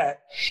we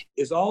get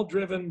is all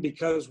driven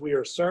because we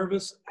are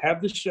service,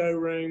 have the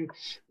showroom,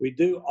 we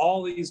do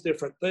all these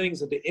different things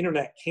that the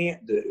internet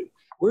can't do.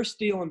 We're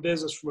stealing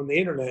business from the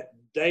internet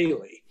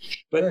daily,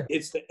 but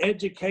it's the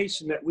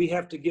education that we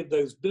have to give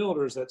those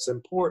builders that's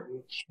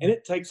important, and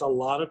it takes a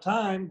lot of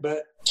time,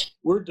 but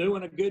we're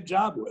doing a good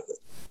job with it.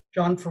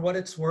 John, for what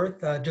it's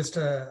worth,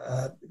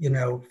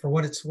 for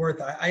what it's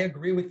worth, I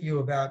agree with you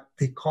about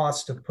the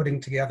cost of putting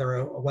together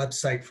a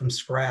website from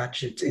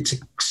scratch. It's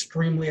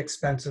extremely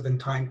expensive and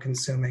time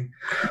consuming.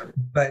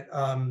 But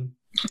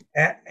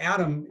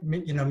Adam,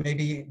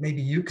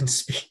 maybe you can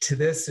speak to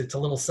this. It's a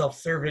little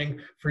self-serving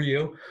for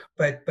you,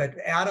 but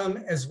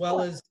Adam, as well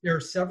as there are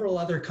several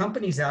other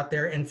companies out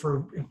there, and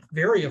for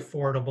very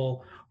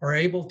affordable, are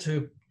able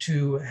to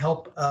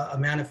help a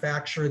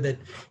manufacturer that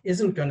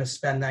isn't going to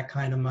spend that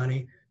kind of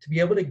money to be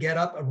able to get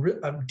up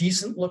a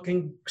decent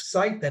looking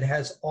site that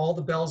has all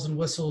the bells and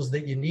whistles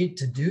that you need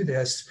to do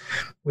this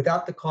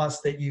without the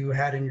cost that you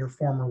had in your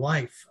former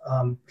life.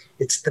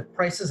 It's the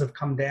prices have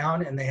come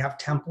down and they have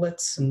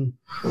templates, and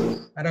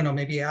I don't know,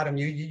 maybe Adam,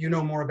 you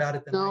know more about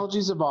it than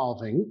Technology's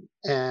evolving,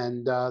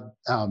 and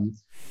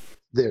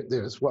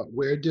there's what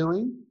we're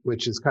doing,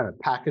 which is kind of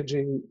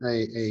packaging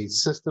a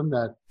system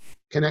that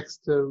connects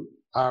to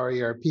our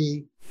ERP,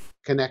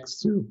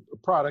 connects to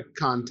product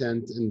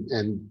content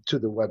and to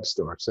the web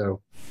store.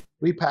 So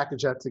we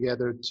package that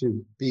together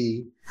to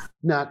be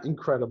not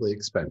incredibly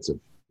expensive,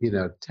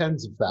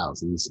 tens of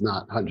thousands,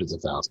 not hundreds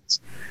of thousands.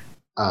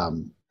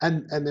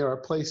 And there are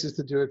places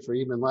to do it for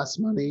even less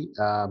money.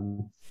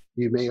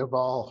 You may have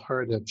all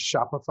heard of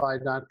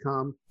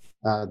Shopify.com.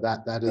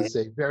 That is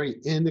a very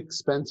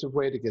inexpensive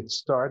way to get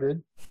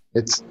started.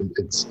 It's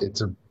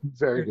a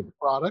very good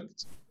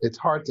product. It's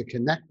hard to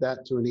connect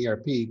that to an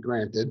ERP,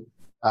 granted.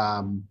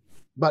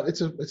 but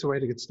it's a way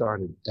to get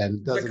started, and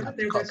it doesn't have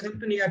to There's a cost.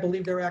 company, I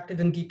believe they're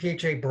active in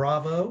DPHA,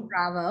 Bravo.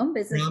 Bravo,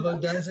 business. Bravo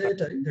does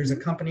it. There's a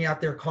company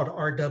out there called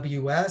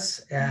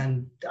RWS,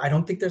 and I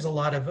don't think there's a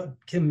lot of,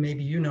 Kim,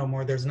 maybe you know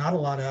more, there's not a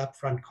lot of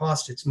upfront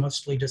cost. It's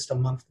mostly just a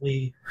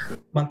monthly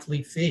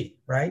fee,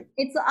 right?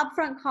 It's the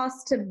upfront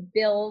cost to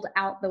build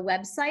out the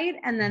website,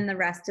 and then the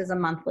rest is a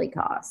monthly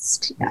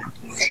cost. Yeah.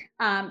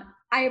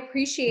 I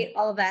appreciate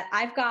all of that.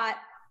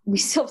 We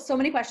still have so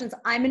many questions.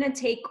 I'm going to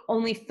take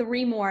only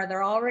 3 more.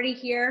 They're already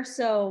here,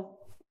 so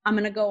I'm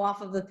going to go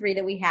off of the 3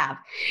 that we have.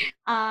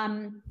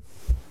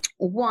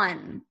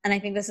 One, and I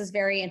think this is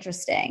very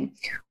interesting.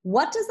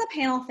 What does the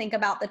panel think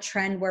about the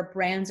trend where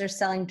brands are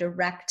selling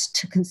direct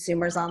to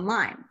consumers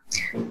online?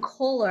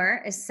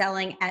 Kohler is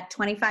selling at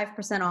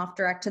 25% off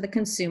direct to the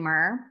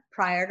consumer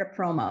prior to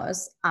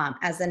promos,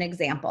 as an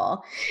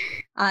example.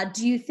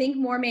 Do you think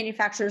more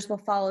manufacturers will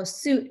follow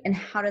suit, and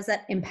how does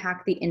that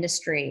impact the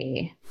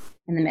industry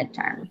in the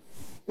midterm?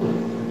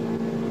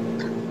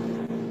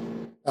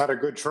 Not a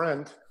good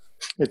trend.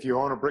 If you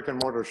own a brick and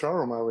mortar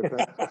showroom, I would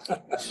think.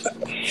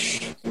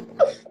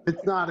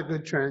 It's not a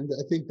good trend.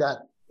 I think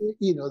that,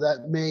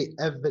 that may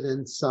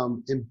evidence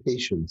some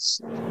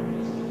impatience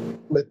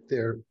with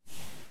their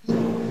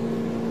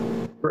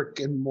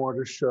brick and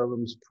mortar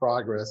showrooms'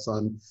 progress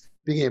on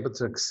being able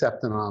to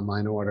accept an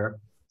online order.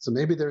 So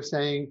maybe they're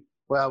saying,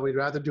 well, we'd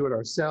rather do it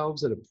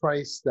ourselves at a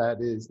price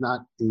that is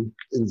not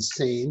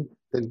insane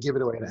than give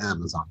it away to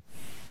Amazon.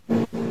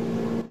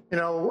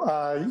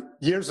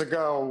 Years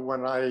ago,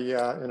 when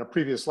in a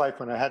previous life,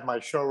 when I had my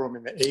showroom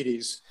in the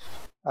 80s,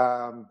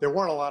 there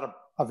weren't a lot of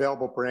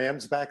available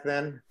brands back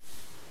then.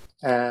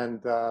 And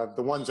the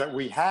ones that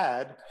we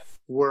had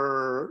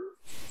were,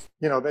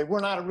 they were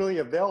not really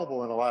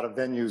available in a lot of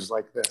venues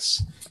like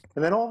this.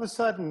 And then all of a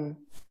sudden,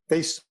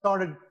 they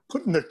started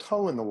putting their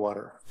toe in the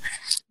water.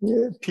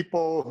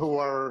 People who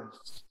are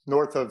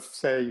north of,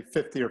 say,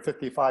 50 or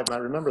 55, and I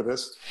remember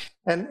this,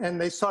 and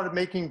they started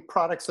making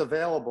products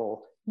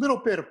available, little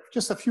bit of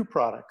just a few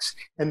products,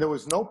 and there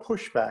was no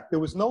pushback. There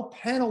was no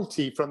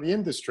penalty from the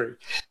industry.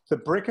 The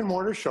brick and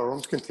mortar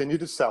showrooms continued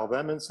to sell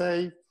them and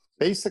say,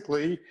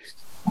 basically,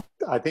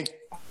 I think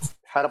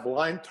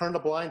turned a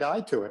blind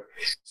eye to it.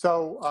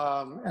 So,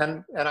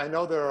 and I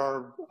know there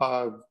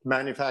are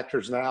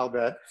manufacturers now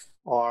that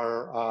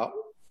are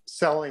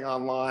selling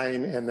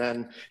online and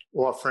then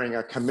offering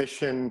a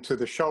commission to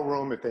the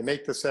showroom if they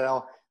make the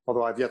sale,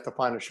 although I've yet to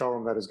find a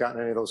showroom that has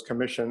gotten any of those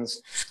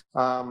commissions.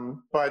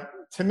 But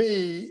to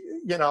me,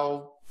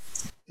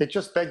 it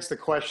just begs the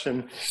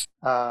question,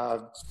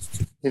 are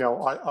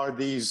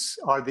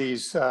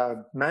these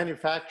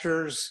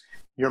manufacturers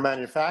your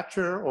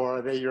manufacturer, or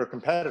are they your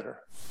competitor?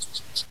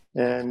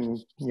 And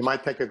you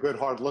might take a good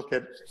hard look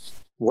at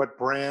what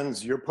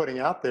brands you're putting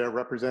out there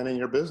representing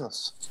your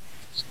business.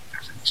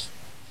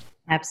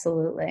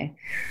 Absolutely.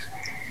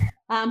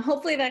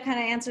 Hopefully that kind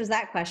of answers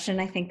that question.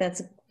 I think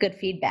that's good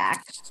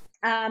feedback.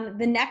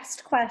 The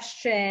next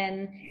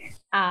question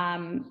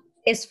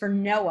is for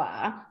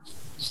Noah.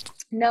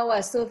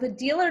 Noah, so if a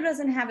dealer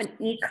doesn't have an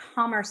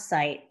e-commerce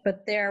site,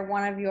 but they're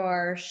one of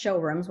your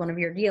showrooms, one of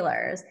your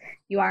dealers,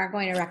 you aren't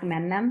going to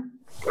recommend them?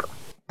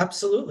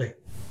 Absolutely.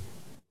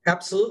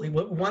 Absolutely.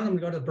 We want them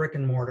to go to brick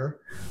and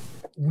mortar.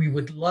 We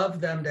would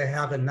love them to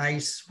have a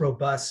nice,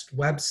 robust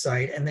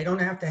website, and they don't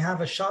have to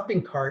have a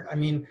shopping cart. I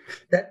mean,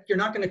 that you're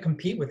not going to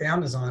compete with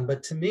Amazon,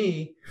 but to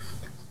me,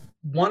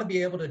 want to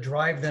be able to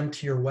drive them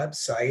to your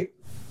website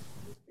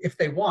if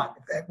they want.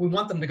 We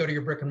want them to go to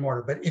your brick and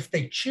mortar, but if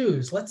they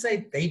choose, let's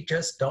say they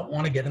just don't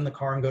want to get in the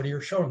car and go to your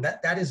showroom,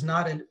 that is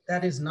not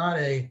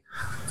a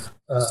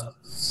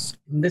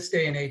in this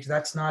day and age,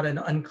 that's not an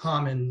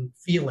uncommon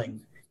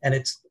feeling, and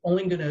it's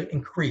only going to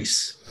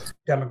increase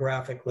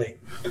demographically.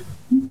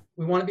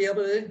 We want to be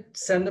able to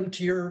send them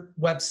to your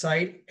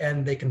website,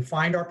 and they can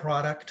find our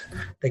product.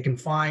 They can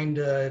find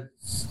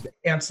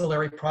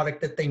ancillary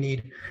product that they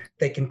need.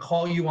 They can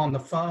call you on the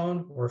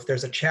phone, or if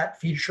there's a chat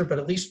feature, but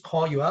at least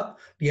call you up,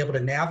 be able to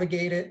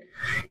navigate it,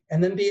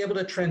 and then be able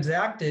to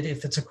transact it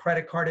if it's a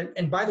credit card.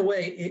 And by the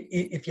way,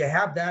 if you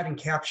have that and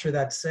capture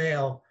that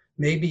sale,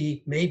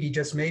 maybe,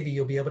 just maybe,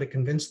 you'll be able to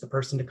convince the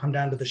person to come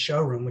down to the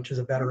showroom, which is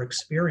a better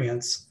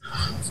experience.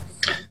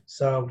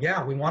 So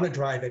yeah, we want to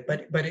drive it,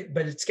 but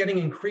it's getting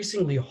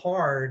increasingly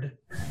hard.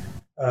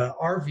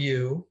 Our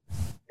view,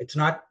 it's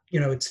not,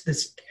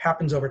 this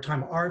happens over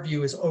time. Our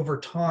view is over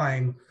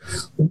time.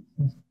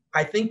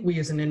 I think we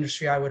as an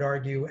industry, I would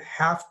argue,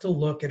 have to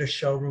look at a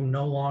showroom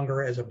no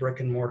longer as a brick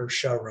and mortar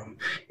showroom.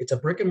 It's a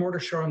brick and mortar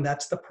showroom,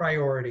 that's the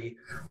priority,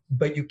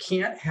 but you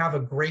can't have a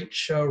great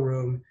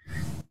showroom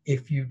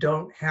if you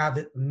don't have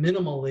it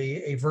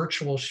minimally a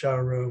virtual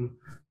showroom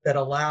that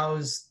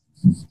allows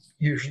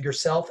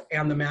yourself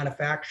and the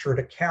manufacturer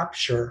to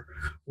capture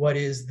what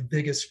is the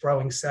biggest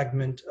growing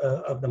segment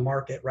of the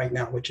market right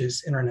now, which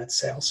is internet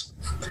sales.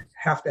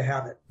 Have to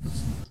have it.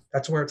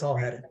 That's where it's all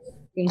headed.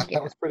 Thank you.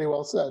 That was pretty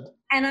well said.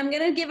 And I'm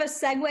going to give a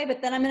segue,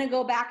 but then I'm going to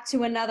go back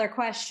to another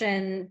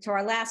question, to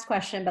our last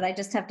question, but I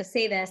just have to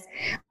say this.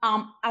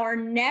 Our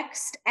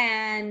next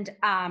and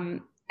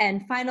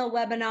and final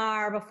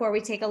webinar before we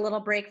take a little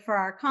break for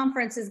our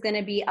conference is going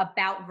to be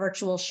about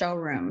virtual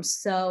showrooms.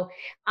 So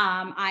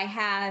I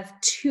have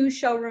two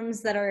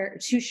dealer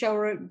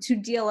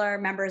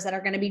members that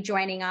are going to be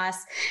joining us,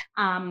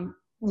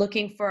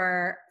 looking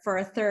for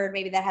a third,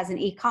 maybe that has an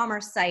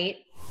e-commerce site,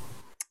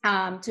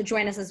 to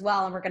join us as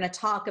well. And we're going to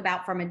talk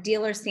about, from a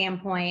dealer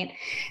standpoint,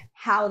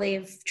 how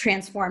they've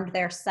transformed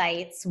their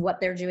sites, what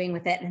they're doing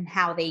with it, and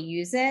how they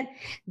use it.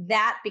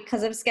 That,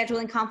 because of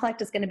scheduling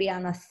conflict, is going to be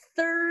on a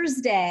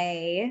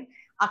Thursday,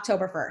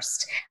 October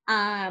 1st.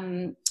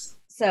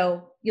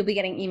 So you'll be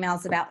getting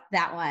emails about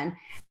that one.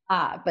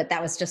 But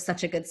that was just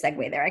such a good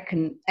segue there. I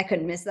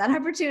couldn't miss that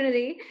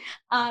opportunity.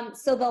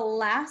 So the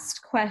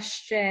last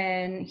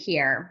question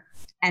here,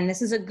 and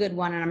this is a good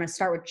one, and I'm going to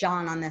start with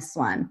John on this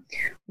one.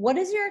 What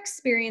is your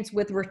experience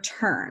with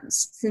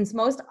returns? Since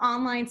most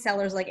online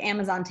sellers like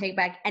Amazon take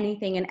back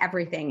anything and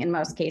everything in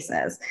most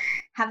cases,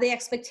 have the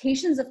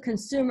expectations of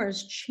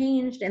consumers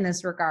changed in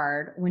this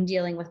regard when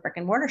dealing with brick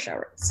and mortar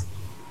showrooms?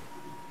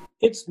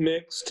 It's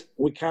mixed.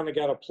 We kind of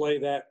got to play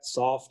that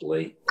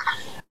softly.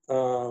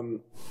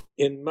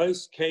 In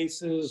most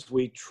cases,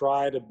 we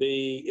try to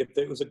be, if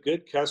it was a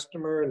good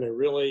customer and they're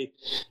really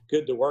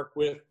good to work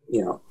with,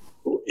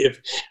 if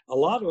a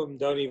lot of them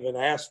don't even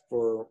ask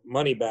for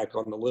money back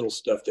on the little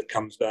stuff that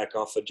comes back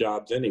off of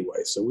jobs anyway.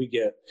 So we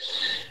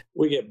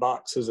get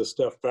boxes of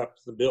stuff up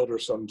to the builder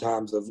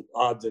sometimes of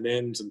odds and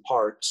ends and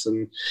parts.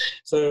 And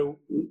so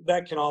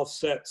that can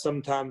offset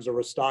sometimes a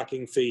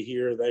restocking fee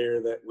here or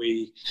there that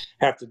we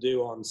have to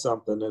do on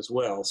something as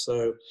well.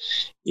 So,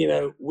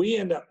 we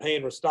end up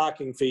paying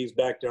restocking fees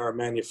back to our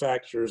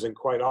manufacturers, and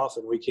quite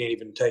often we can't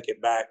even take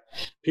it back,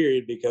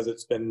 period, because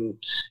it's been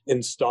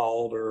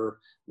installed or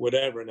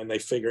whatever, and then they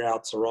figure out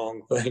it's the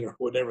wrong thing or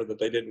whatever, that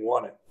they didn't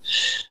want it.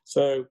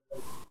 So,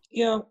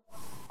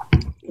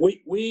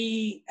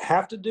 we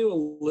have to do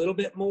a little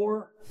bit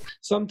more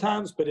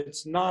sometimes, but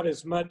it's not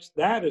as much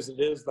that as it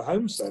is the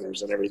home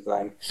centers and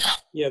everything.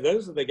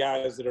 Those are the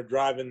guys that are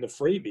driving the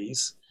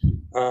freebies.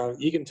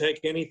 You can take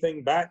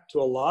anything back to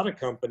a lot of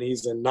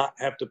companies and not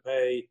have to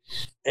pay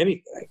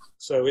anything.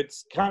 So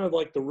it's kind of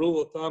like the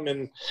rule of thumb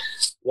in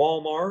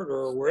Walmart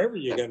or wherever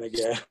you're going to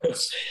go.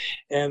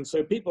 And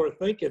so people are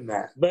thinking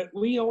that. But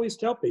we always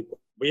tell people,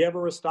 we have a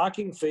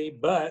restocking fee,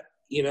 but,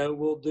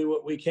 we'll do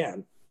what we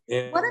can.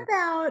 And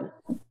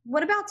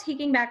what about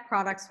taking back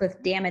products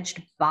with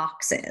damaged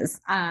boxes?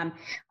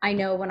 I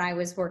know when I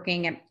was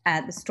working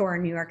at the store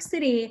in New York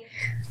City,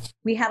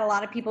 we had a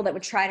lot of people that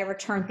would try to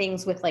return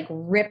things with like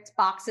ripped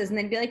boxes, and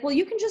then be like, well,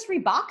 you can just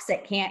rebox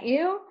it, can't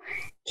you?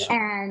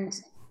 And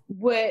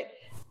would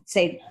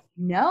say,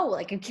 no,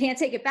 like, I can't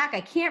take it back.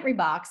 I can't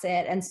rebox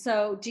it. And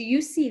so do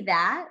you see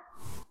that?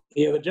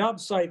 Yeah, the job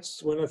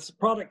sites, when a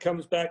product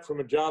comes back from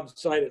a job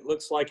site, it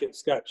looks like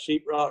it's got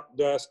sheetrock,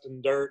 dust,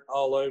 and dirt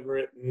all over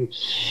it.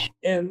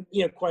 And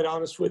quite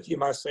honest with you,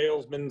 my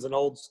salesman's an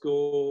old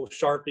school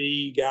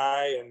Sharpie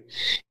guy, and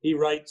he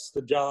writes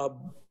the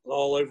job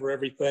all over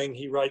everything.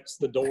 He writes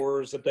the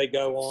doors that they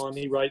go on.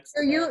 He writes.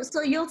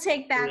 So you'll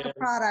take back a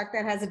product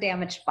that has a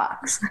damaged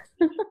box.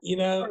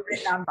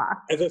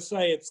 As I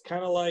say, it's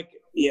kind of like,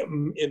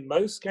 in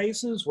most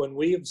cases, when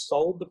we have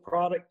sold the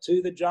product to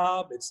the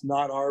job, it's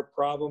not our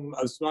problem.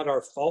 It's not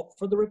our fault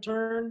for the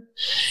return.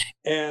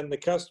 And the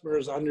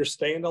customers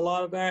understand a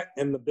lot of that,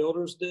 and the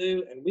builders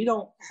do. And we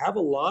don't have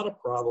a lot of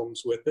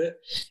problems with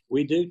it.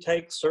 We do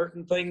take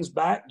certain things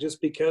back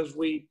just because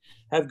we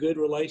have good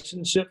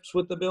relationships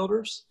with the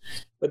builders,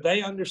 but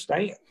they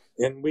understand.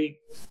 And we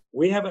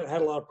haven't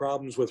had a lot of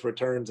problems with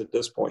returns at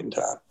this point in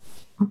time.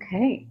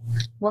 Okay.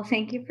 Well,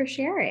 thank you for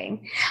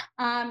sharing.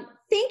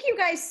 Thank you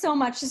guys so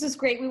much. This is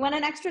great. We went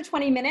an extra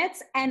 20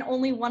 minutes and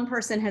only one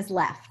person has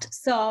left.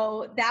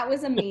 So that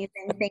was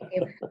amazing. Thank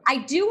you. I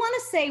do want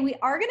to say we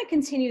are going to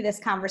continue this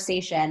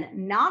conversation,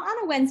 not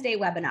on a Wednesday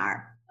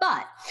webinar,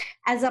 but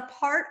as a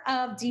part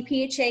of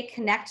DPHA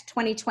Connect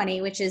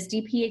 2020, which is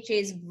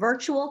DPHA's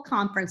virtual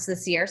conference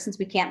this year, since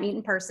we can't meet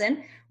in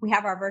person, we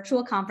have our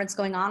virtual conference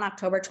going on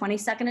October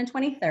 22nd and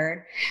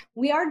 23rd.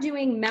 We are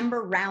doing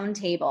member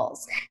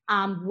roundtables.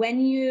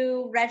 When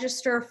you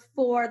register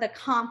for the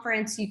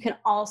conference, you can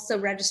also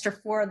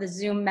register for the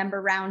Zoom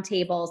member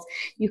roundtables.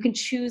 You can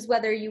choose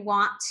whether you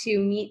want to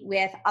meet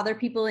with other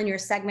people in your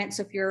segment.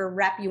 So if you're a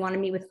rep, you want to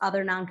meet with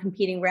other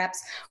non-competing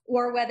reps,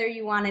 or whether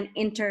you want an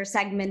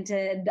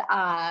inter-segmented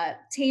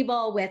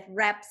table with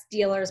reps,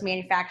 dealers,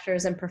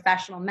 manufacturers, and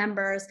professional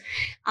members.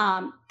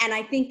 And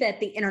I think that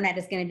the internet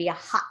is going to be a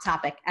hot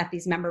topic at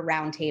these member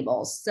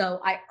roundtables. So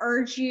I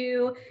urge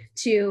you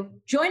to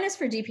join us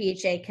for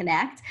DPHA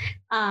Connect.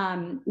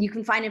 You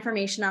can find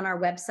information on our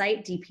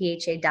website,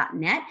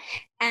 dpha.net.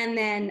 And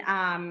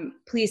then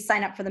please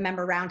sign up for the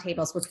member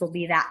roundtables, which will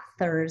be that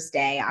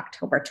Thursday,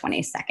 October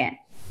 22nd.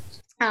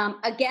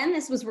 Again,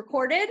 this was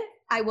recorded.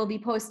 I will be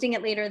posting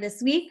it later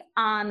this week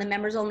on the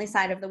members only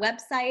side of the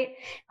website.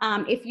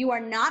 If you are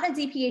not a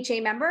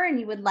DPHA member and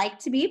you would like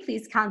to be,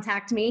 please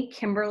contact me,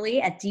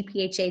 Kimberly at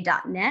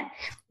dpha.net.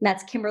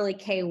 That's Kimberly,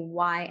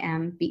 Kymberly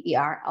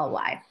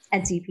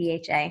at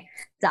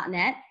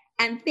dpha.net.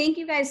 And thank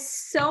you guys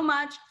so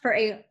much for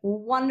a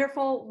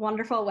wonderful,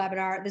 wonderful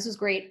webinar. This was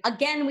great.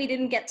 Again, we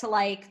didn't get to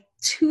like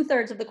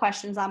 2/3 of the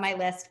questions on my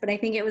list, but I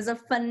think it was a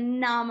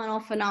phenomenal,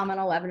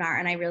 phenomenal webinar,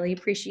 and I really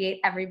appreciate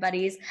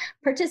everybody's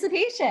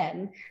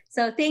participation.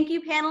 So thank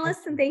you,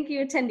 panelists, and thank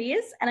you,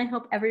 attendees, and I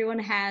hope everyone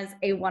has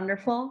a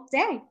wonderful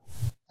day.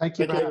 Thank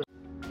you. Thank you.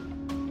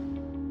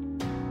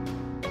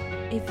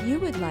 If you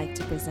would like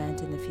to present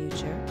in the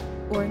future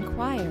or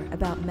inquire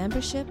about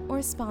membership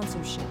or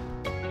sponsorship,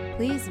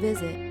 please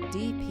visit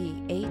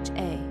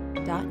dpha.net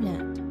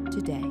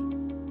today.